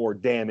little bit more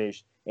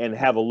damaged and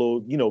have get a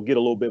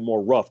little bit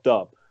more roughed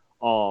up.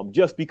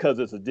 Just because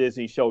it's a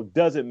Disney show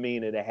doesn't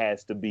mean that it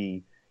has to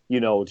be,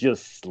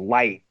 just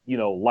light,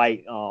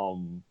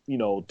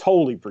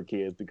 totally for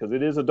kids, because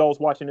it is adults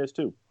watching this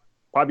too.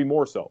 Probably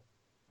more so.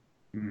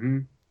 Mm-hmm.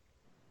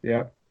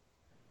 Yeah,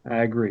 I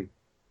agree.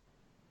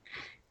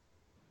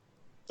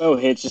 So,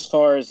 Hitch, as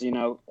far as,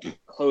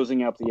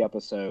 closing up the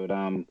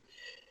episode,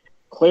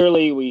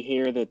 clearly we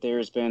hear that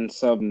there's been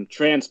some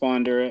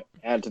transponder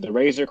added to the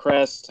Razor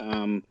Crest.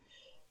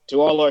 To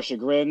all our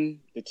chagrin,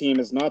 the team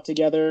is not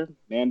together.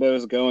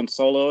 Mando's going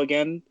solo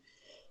again.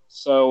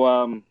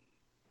 So,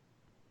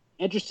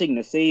 interesting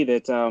to see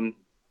that. I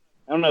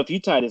don't know if you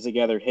tied this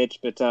together, Hitch,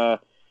 but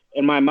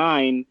in my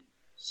mind,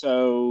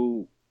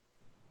 so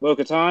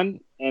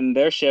Bo-Katan and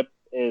their ship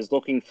is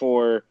looking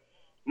for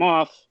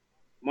Moff.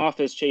 Moff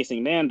is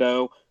chasing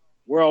Mando.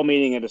 We're all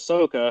meeting at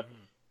Ahsoka.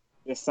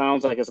 This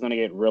sounds like it's going to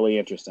get really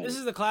interesting. This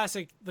is the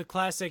classic,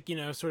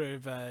 sort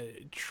of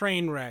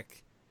train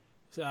wreck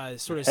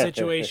sort of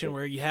situation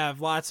where you have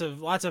lots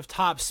of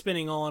tops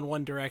spinning all in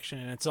one direction,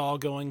 and it's all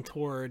going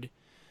toward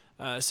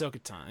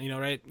Ahsoka Tano,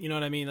 right? You know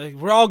what I mean? Like,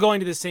 we're all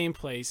going to the same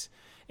place,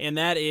 and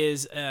that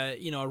is a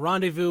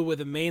rendezvous with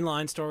a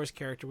mainline Star Wars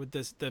character, with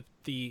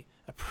the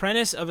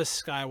apprentice of a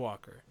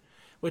Skywalker,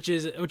 which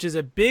is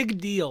a big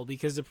deal,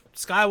 because the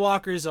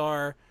Skywalkers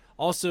are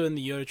also in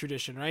the Yoda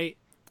tradition, right?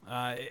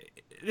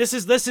 This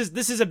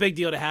is a big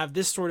deal to have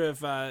this sort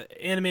of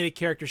animated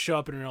character show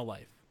up in real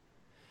life.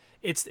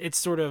 It's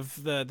sort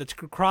of the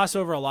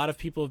crossover a lot of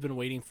people have been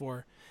waiting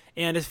for,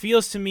 and it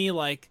feels to me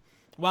like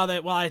while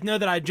I know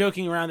that I'm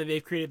joking around that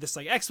they've created this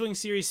like X-Wing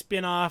series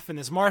spin-off and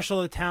this Marshal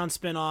of the Town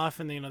spin-off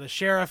and the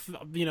sheriff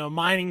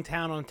mining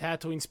town on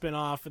Tatooine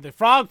spin-off and the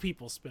Frog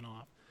People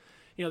spin-off.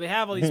 They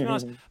have all these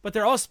spin-offs, but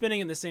they're all spinning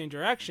in the same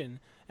direction,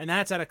 and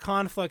that's at a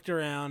conflict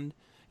around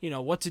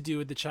what to do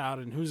with the child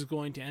and who's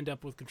going to end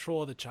up with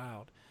control of the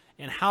child,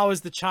 and how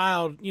is the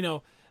child.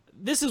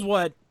 This is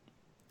what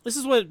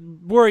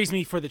worries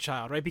me for the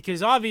child, right?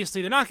 Because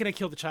obviously they're not going to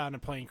kill the child in a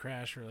plane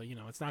crash, or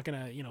it's not going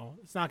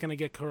to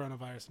get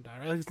coronavirus and die,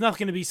 right? It's not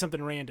going to be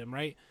something random,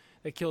 right?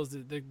 That kills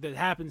that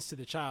happens to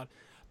the child.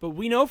 But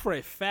we know for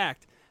a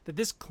fact that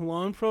this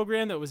clone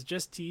program that was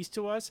just teased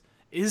to us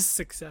is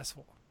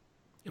successful.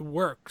 It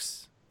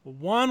works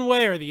one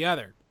way or the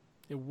other.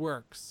 It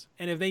works,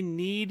 and if they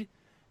need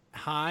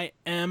high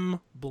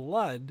M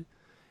blood,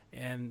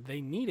 and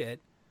they need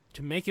it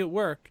to make it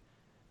work,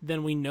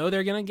 then we know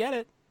they're going to get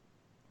it.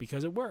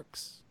 Because it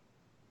works.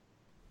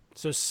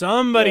 So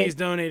somebody's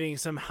donating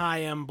some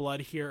high M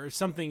blood here, or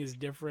something is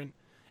different.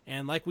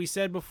 And like we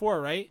said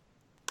before, right?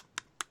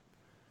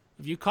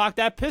 if you cock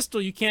that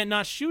pistol, you can't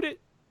not shoot it.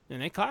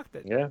 And they cocked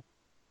it. Yeah.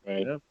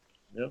 Right.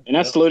 Yeah. And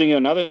that's alluding to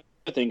another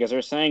thing, because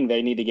they're saying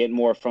they need to get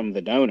more from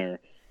the donor.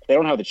 If they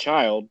don't have the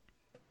child,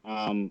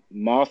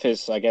 Moff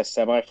is, I guess,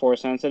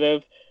 semi-force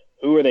sensitive.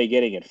 Who are they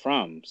getting it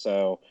from?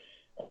 So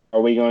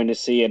are we going to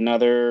see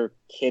another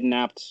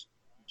kidnapped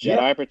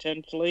Jedi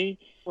potentially?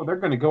 Well, they're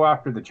going to go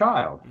after the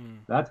child.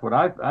 That's what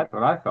I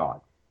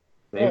thought.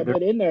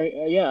 But in there,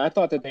 I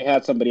thought that they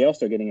had somebody else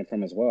they're getting it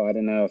from as well. I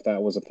didn't know if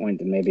that was a point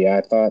that maybe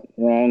I thought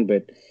wrong,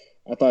 but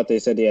I thought they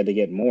said they had to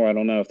get more. I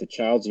don't know if the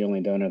child's the only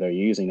donor they're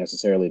using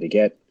necessarily to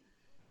get.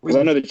 Because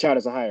I know the child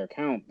has a higher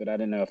count, but I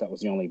didn't know if that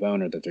was the only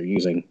donor that they're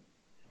using.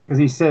 Because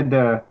he said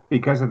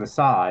because of the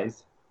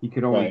size, he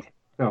could only take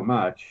so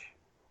much,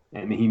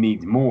 and he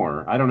needs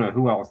more. I don't know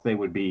who else they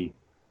would be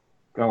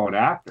going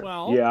after.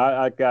 Well, Yeah,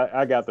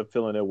 I got the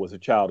feeling it was a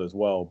child as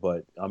well,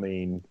 but I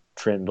mean,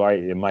 Trent, right?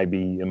 It might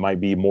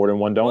be more than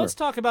one donor. let's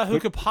talk about who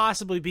could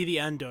possibly be the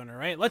end donor,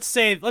 right? Let's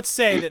say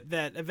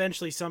that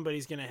eventually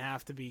somebody's going to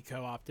have to be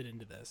co-opted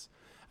into this.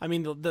 I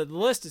mean, the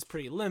list is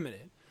pretty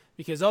limited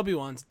because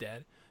Obi-Wan's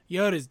dead,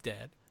 Yoda's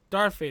dead,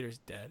 Darth Vader's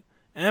dead,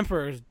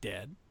 Emperor's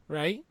dead,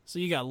 right? So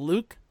you got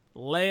Luke,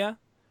 Leia,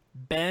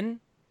 Ben,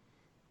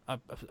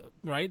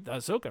 right?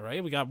 Ahsoka,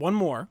 right? We got one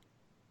more,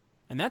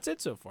 and that's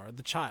it so far.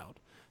 The child.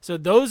 So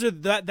those are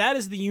that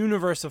is the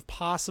universe of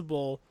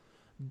possible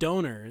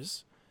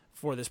donors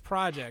for this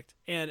project.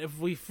 And if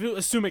we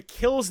assume it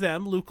kills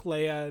them, Luke,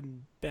 Leia,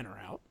 and Ben are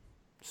out.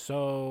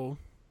 So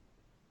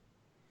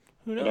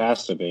who knows? It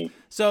has to be.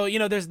 So,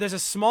 there's a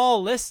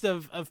small list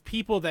of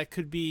people that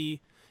could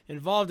be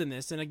involved in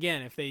this. And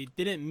again, if they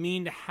didn't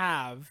mean to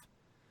have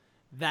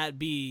that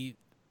be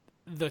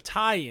the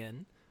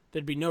tie-in,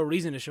 there'd be no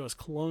reason to show us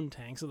clone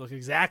tanks that look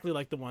exactly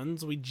like the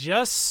ones we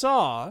just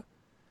saw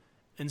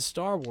in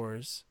Star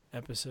Wars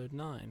Episode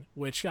 9,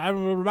 which I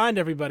will remind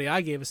everybody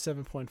I gave a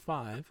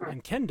 7.5,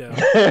 and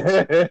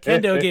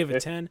Kendo gave a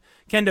 10.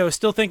 Kendo,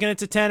 still thinking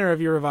it's a 10, or have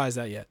you revised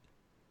that yet?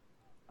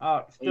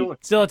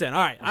 Still a 10.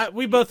 All right,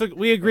 we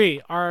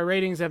agree. Our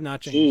ratings have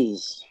not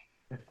changed.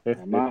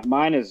 Jeez,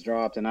 mine has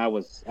dropped, and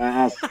as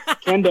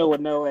Kendo would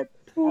know at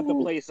the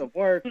place of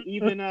work,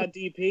 even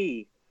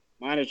DP,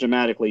 mine has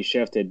dramatically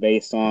shifted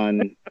based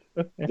on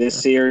this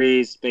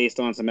series, based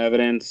on some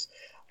evidence.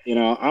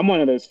 I'm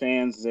one of those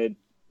fans that,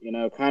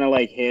 kind of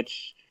like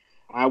Hitch.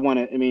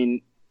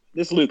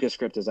 This Lucas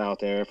script is out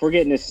there. If we're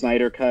getting this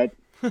Snyder cut,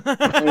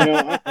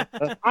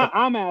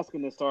 I'm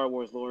asking the Star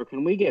Wars lore,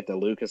 can we get the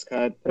Lucas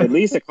cut? At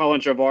least the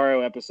Colin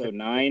Trevorrow Episode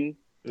 9,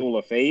 Duel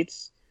of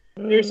Fates.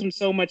 There's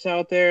so much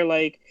out there.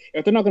 Like,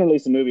 if they're not going to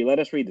release the movie, let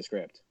us read the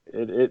script.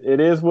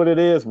 It is what it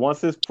is.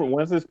 Once it's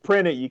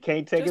printed, you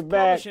can't take Just it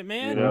back. Publish it,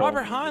 man.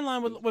 Robert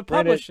Heinlein would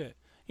publish it.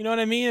 You know what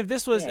I mean? If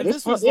this was, like,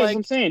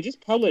 I'm saying,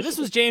 just publish. If this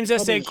was James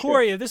S.A.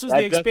 Corey, if this was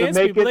the Expanse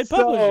people, they'd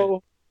publish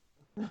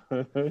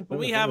it. But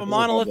we have a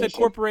monolithic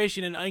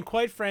corporation, and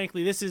quite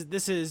frankly, this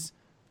is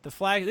the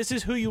flag. This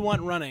is who you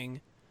want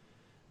running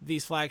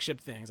these flagship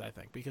things, I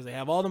think, because they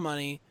have all the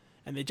money,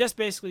 and they just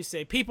basically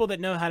say, people that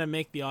know how to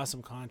make the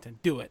awesome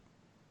content, do it.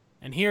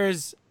 And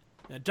here's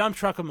a dump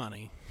truck of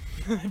money.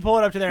 They pull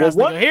it up to their house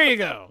and go, here you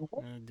go.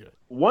 Do it.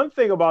 One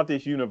thing about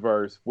this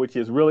universe, which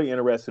is really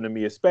interesting to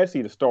me,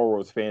 especially the Star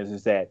Wars fans,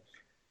 is that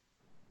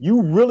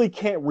you really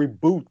can't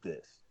reboot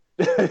this.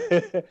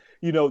 The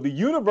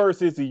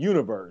universe is the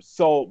universe.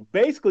 So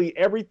basically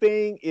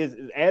everything is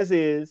as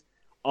is.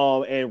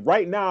 And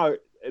right now,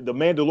 The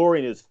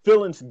Mandalorian is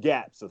filling some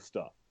gaps of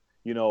stuff.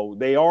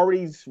 They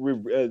already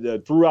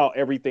threw out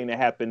everything that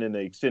happened in the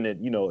extended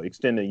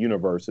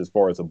universe as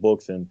far as the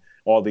books and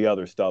all the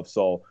other stuff.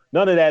 So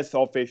none of that's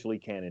officially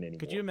canon anymore.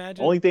 Could you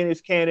imagine? Only thing that's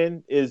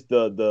canon is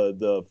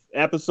the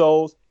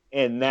episodes,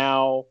 and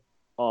now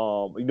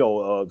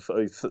Solo,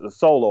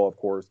 of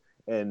course,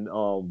 and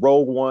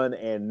Rogue One,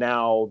 and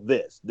now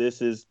this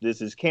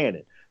is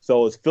canon.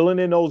 So it's filling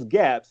in those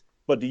gaps.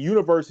 But the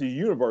universe is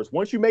universe.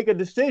 Once you make a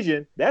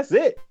decision, that's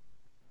it.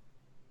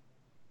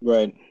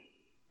 Right.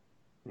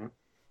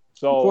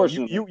 So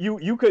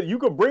you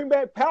could bring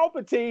back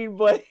Palpatine,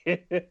 but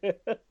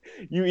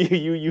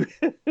you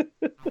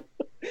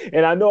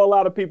and I know a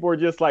lot of people are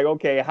just like,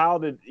 okay, how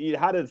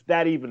does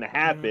that even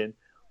happen?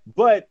 Mm-hmm.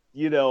 But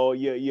if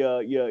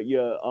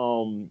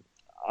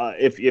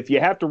you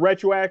have to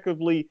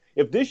retroactively,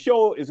 if this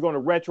show is going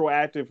to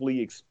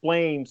retroactively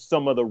explain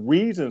some of the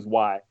reasons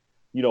why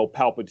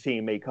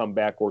Palpatine may come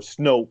back, or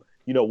Snoke,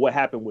 what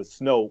happened with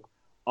Snoke,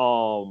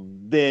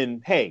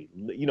 then hey,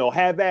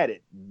 have at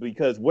it,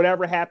 because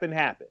whatever happened.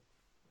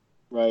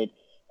 Right.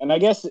 And I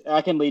guess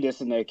I can lead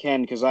us into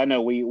Ken, because I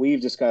know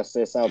we've discussed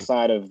this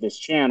outside of this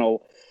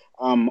channel,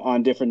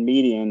 on different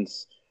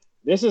mediums.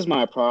 This is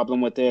my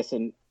problem with this,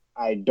 and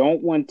I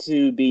don't want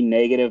to be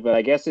negative, but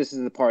I guess this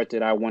is the part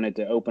that I wanted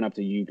to open up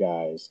to you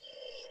guys.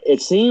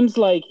 It seems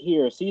like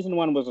here, season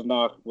 1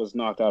 was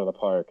knocked out of the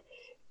park.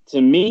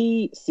 To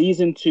me,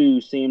 season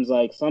 2 seems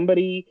like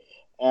somebody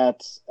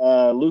at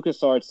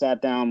LucasArts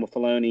sat down with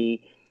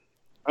Filoni,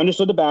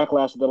 understood the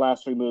backlash of the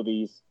last 3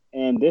 movies,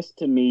 and this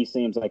to me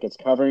seems like it's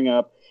covering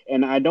up.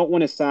 And I don't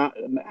want to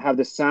have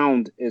the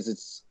sound as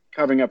it's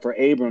covering up for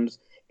Abrams.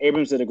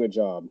 Abrams did a good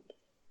job.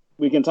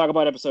 We can talk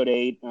about episode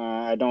 8.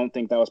 I don't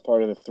think that was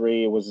part of the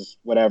 3. It was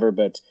whatever,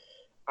 but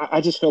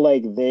I just feel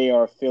like they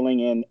are filling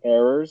in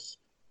errors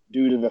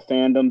due to the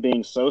fandom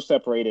being so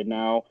separated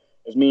now,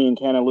 as me and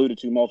Ken alluded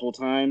to multiple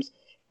times.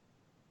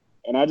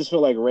 And I just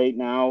feel like right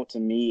now, to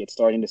me, it's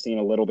starting to seem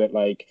a little bit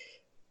like,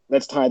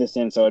 let's tie this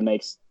in so it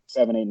makes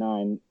 7, 8,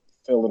 9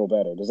 feel a little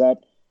better. Does that,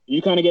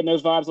 you kind of getting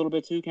those vibes a little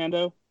bit too,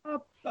 Kendo?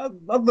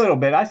 A little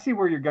bit. I see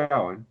where you're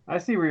going. I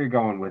see where you're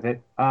going with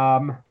it.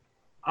 When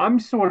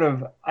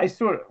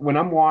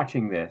I'm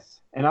watching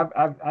this, and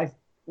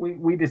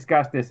we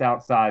discussed this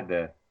outside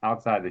the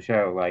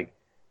show, like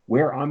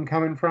where I'm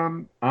coming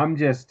from, I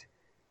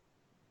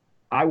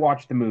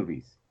watch the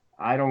movies.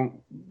 I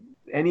don't,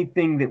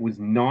 anything that was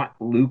not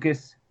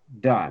Lucas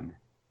done,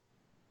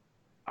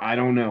 I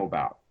don't know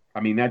about. I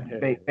mean, that's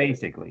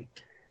basically.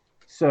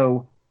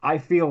 So I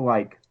feel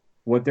like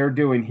what they're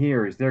doing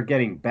here is they're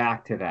getting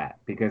back to that,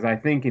 because I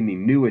think in the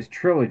newest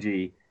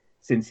trilogy,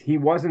 since he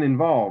wasn't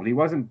involved, he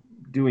wasn't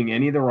doing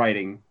any of the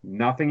writing,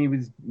 nothing. It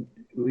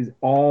was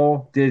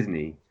all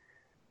Disney.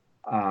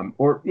 I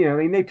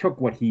mean, they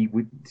took what he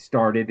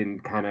started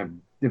and kind of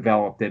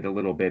developed it a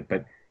little bit,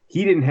 but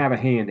he didn't have a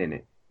hand in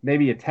it.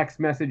 Maybe a text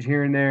message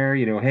here and there,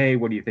 hey,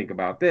 what do you think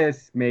about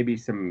this? Maybe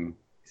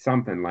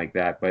something like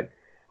that. But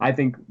I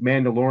think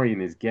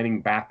Mandalorian is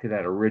getting back to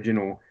that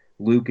original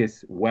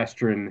Lucas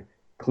Western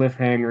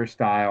cliffhanger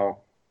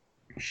style,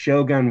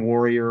 Shogun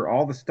Warrior,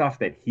 all the stuff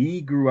that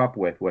he grew up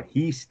with, what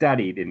he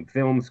studied in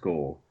film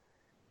school,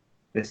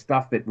 the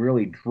stuff that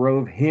really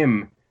drove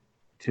him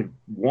to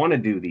want to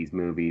do these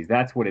movies.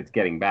 That's what it's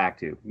getting back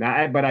to.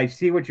 Now, but I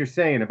see what you're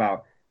saying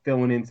about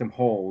filling in some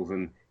holes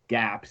and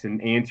gaps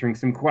and answering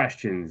some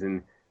questions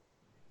and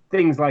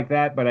things like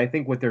that. But I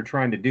think what they're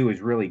trying to do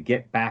is really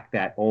get back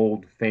that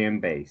old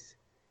fan base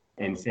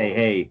and say,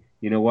 hey,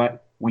 you know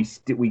what? We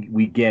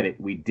get it.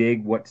 We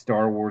dig what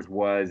Star Wars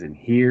was, and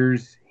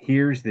here's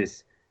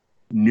this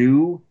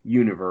new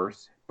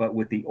universe, but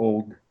with the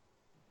old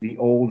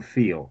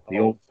feel. The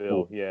old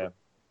feel, yeah.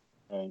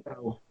 Right.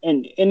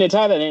 And to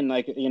tie that in,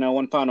 like,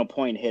 one final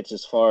point hits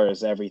as far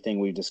as everything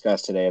we've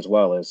discussed today as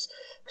well is,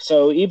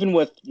 so even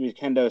with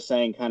Kendo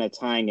saying kind of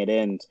tying it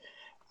in,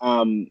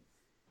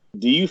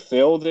 do you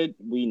feel that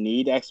we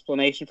need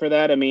explanation for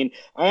that? I mean,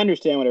 I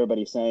understand what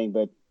everybody's saying,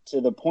 but to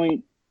the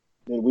point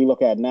that we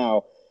look at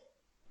now,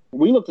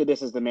 we looked at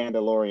this as The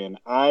Mandalorian.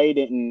 I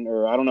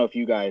don't know if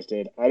you guys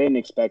did. I didn't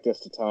expect us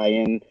to tie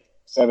in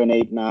 7,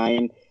 8,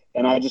 9.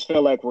 And I just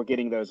feel like we're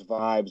getting those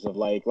vibes of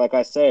like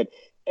I said,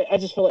 I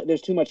just feel like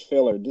there's too much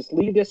filler. Just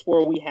leave this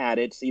where we had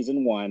it,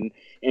 season 1,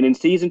 and in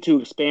season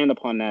 2, expand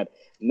upon that.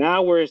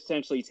 Now we're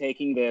essentially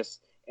taking this,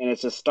 and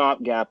it's a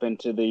stopgap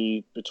into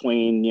the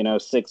between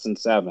 6 and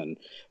 7.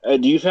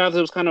 Do you have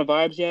those kind of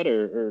vibes yet,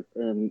 or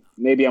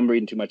maybe I'm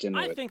reading too much into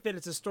it? I think that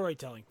it's a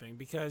storytelling thing,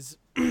 because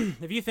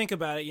if you think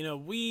about it,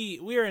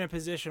 we are in a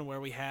position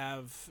where we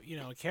have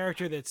a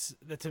character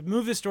that to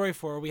move the story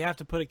forward, we have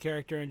to put a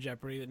character in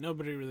jeopardy that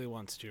nobody really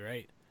wants to,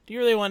 right? Do you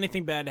really want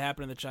anything bad to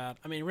happen to the child?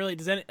 I mean, really,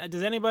 does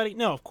anybody?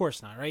 No, of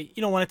course not, right?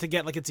 You don't want it to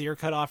get like its ear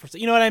cut off or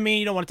something. You know what I mean?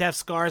 You don't want it to have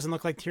scars and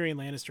look like Tyrion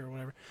Lannister or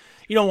whatever.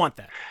 You don't want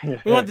that.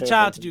 We want the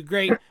child to do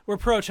great. We're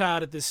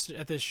pro-child at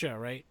this show,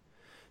 right?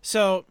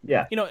 So,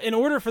 yeah. In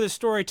order for the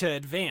story to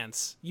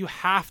advance, you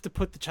have to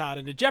put the child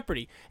into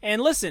jeopardy.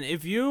 And listen,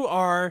 if you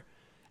are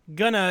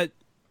gonna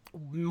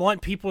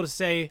want people to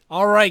say,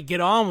 all right,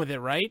 get on with it,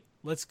 right?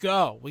 Let's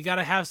go. We got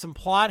to have some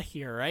plot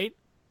here, right?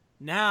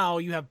 Now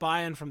you have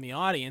buy-in from the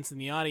audience,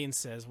 and the audience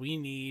says, we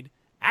need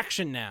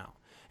action now.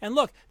 And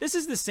look, this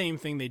is the same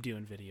thing they do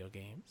in video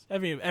games.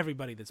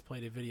 Everybody that's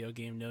played a video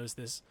game knows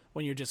this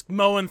when you're just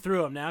mowing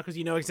through them now, because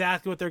you know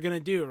exactly what they're going to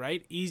do,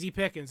 right? Easy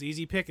pickings.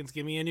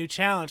 Give me a new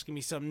challenge. Give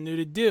me something new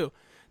to do.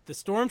 The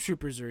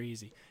stormtroopers are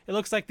easy. It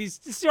looks like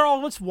these are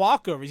all just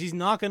walkovers. He's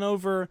knocking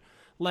over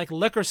like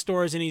liquor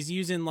stores, and he's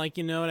using, like,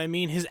 you know what I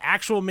mean, his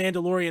actual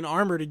Mandalorian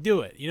armor to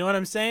do it. You know what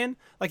I'm saying?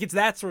 Like, it's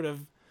that sort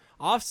of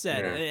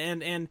offset.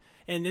 Yeah.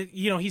 And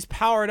he's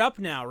powered up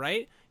now,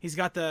 right? He's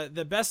got the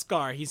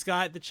Beskar, he's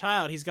got the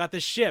child, he's got the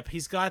ship,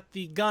 he's got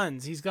the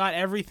guns, he's got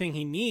everything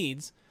he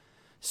needs.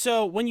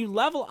 So when you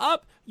level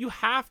up, you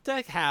have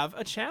to have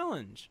a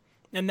challenge.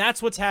 And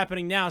that's what's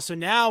happening now. So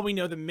now we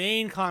know the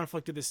main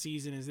conflict of the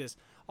season is this.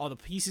 All the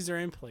pieces are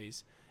in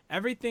place.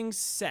 Everything's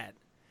set.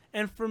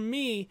 And for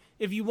me,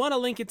 if you want to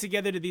link it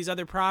together to these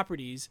other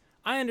properties,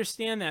 I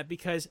understand that,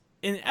 because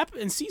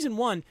in season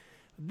 1,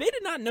 they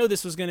did not know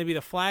this was going to be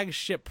the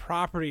flagship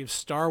property of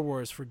Star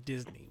Wars for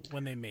Disney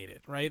when they made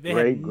it, right? They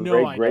had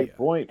no idea. Great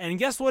point. And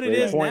guess what it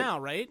is now,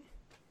 right?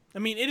 I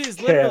mean, it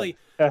is literally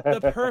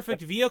the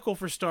perfect vehicle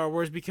for Star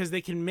Wars, because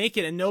they can make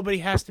it and nobody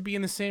has to be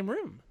in the same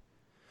room.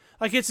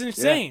 Like, it's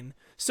insane. Yeah.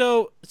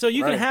 So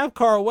you can have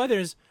Carl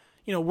Weathers,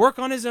 work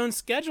on his own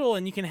schedule,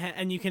 and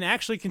you can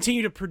actually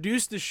continue to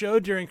produce the show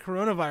during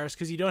coronavirus,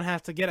 because you don't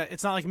have to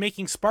it's not like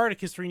making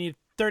Spartacus where you need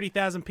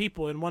 30,000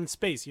 people in one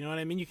space. You know what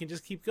I mean? You can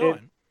just keep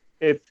going.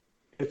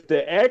 If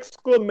the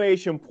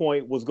exclamation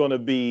point was going to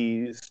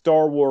be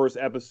Star Wars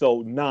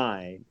Episode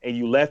 9 and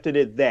you left it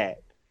at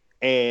that,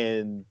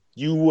 and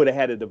you would have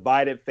had a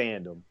divided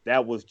fandom.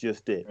 That was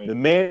just it. Right. The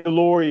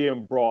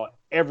Mandalorian brought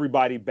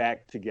everybody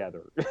back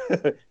together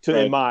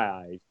in my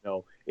eyes.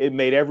 It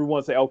made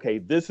everyone say, okay,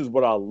 this is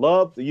what I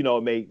loved.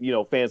 It made,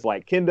 fans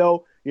like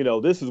Kendo,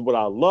 this is what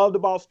I loved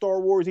about Star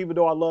Wars, even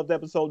though I loved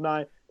episode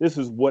 9. This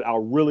is what I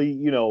really,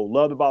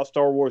 loved about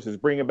Star Wars, is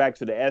bringing back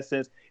to the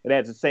essence. And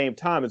at the same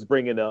time, it's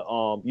bringing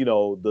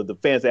the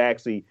fans that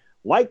actually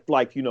like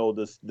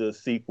the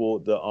sequel,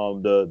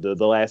 the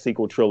last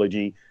sequel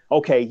trilogy.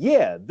 Okay,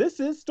 yeah, this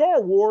is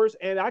Star Wars,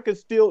 and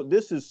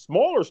this is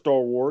smaller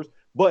Star Wars,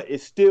 but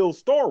it's still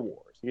Star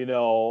Wars.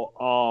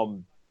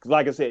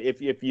 Like I said,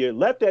 if you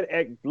left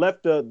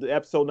the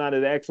episode 9 at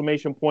the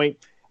exclamation point,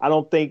 I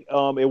don't think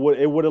it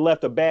would have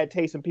left a bad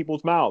taste in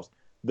people's mouths.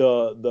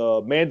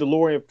 The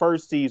Mandalorian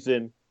first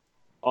season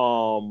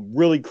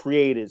really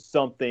created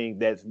something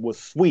that was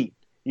sweet,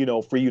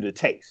 for you to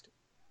taste.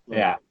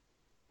 Yeah.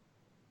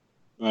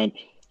 Right.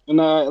 And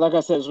like I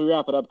said, as we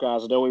wrap it up,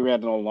 guys, I know we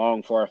ran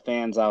along for our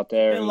fans out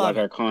there who like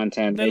our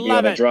content, maybe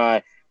on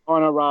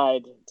a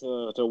ride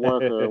to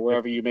work or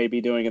wherever you may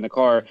be doing in the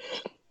car,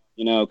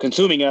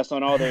 consuming us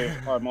on all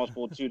our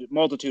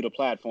multitude of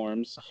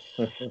platforms.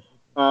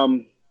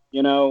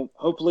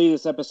 Hopefully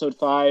this episode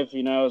 5,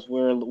 as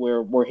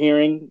we're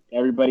hearing,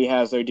 everybody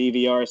has their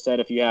DVR set.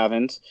 If you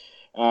haven't,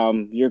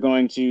 you're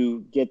going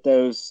to get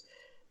those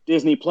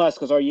Disney Plus,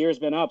 because our year's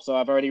been up. So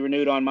I've already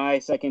renewed on my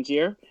second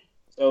year.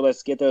 So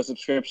let's get those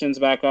subscriptions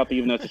back up,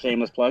 even though it's a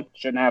shameless plug.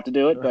 Shouldn't have to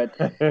do it, but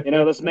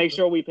let's make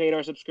sure we paid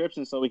our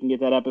subscription so we can get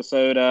that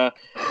episode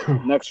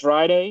next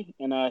Friday.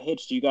 And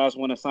Hitch, do you guys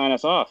want to sign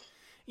us off?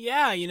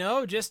 Yeah,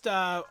 just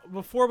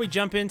before we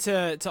jump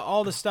into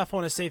all the stuff, I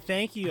want to say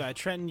thank you,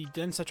 Trenton. You've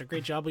done such a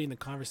great job leading the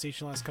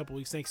conversation the last couple of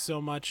weeks. Thanks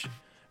so much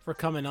for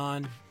coming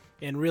on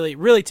and really,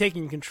 really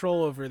taking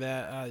control over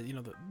that.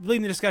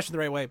 Leading the discussion the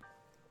right way.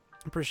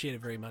 Appreciate it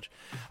very much.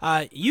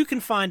 You can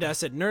find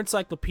us at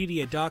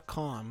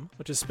nerdcyclopedia.com,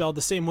 which is spelled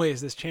the same way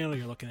as this channel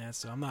you're looking at.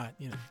 So I'm not,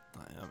 you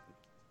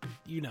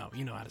know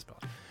how to spell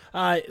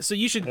it. So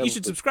you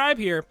should subscribe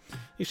here.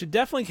 You should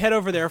definitely head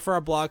over there for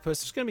our blog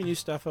post. There's gonna be new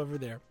stuff over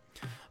there.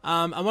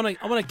 I want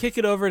to kick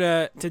it over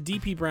to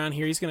DP Brown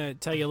here. He's gonna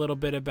tell you a little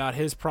bit about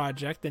his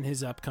project and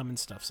his upcoming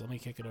stuff. So let me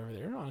kick it over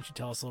there. Why don't you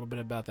tell us a little bit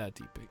about that,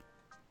 DP?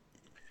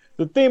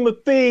 The Theme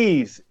of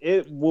Thieves,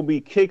 it will be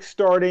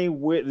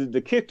kickstarting.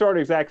 The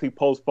Kickstarter is actually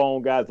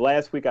postponed, guys.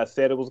 Last week I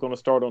said it was going to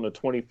start on the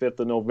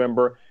 25th of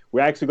November. We're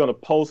actually going to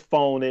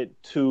postpone it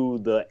to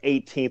the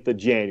 18th of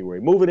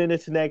January. Moving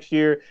into next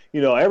year,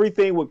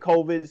 everything with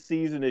COVID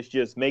season is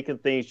just making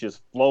things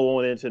just flow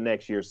on into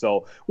next year.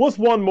 So what's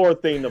one more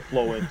thing to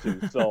flow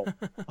into?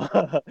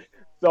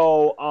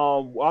 So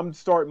I'm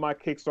starting my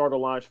Kickstarter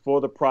launch for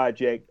the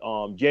project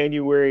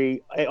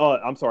January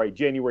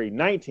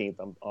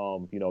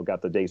 19th.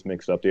 Got the dates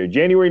mixed up there.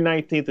 January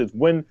 19th is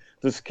when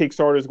this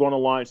Kickstarter is going to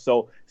launch.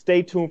 So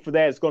stay tuned for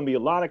that. It's going to be a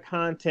lot of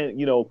content,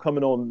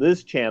 coming on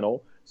this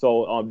channel.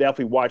 So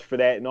definitely watch for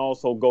that. And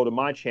also go to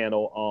my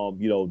channel,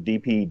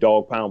 DP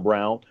Dog Pound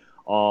Brown.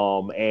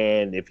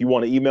 And if you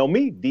want to email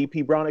me,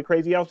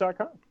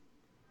 dpbrown@crazyhouse.com.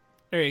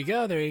 There you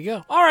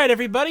go. All right,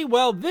 everybody.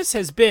 Well, this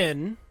has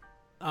been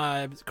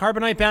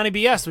Carbonite Bounty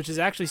BS, which is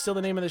actually still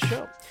the name of the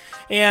show.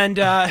 And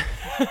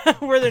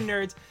we're the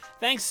nerds.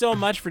 Thanks so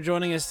much for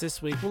joining us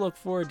this week. We'll look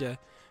forward to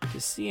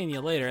seeing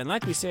you later. And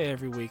like we say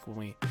every week when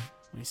we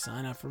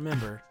sign up,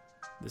 remember,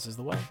 this is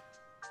the way.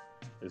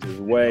 This is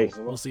the way.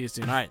 We'll see you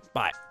soon. All right,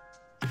 bye.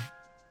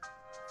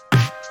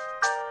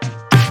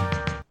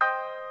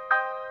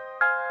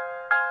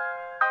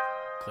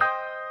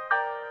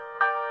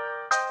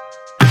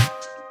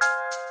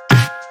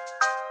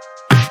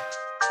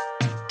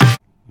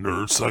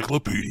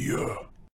 Nerdcyclopedia.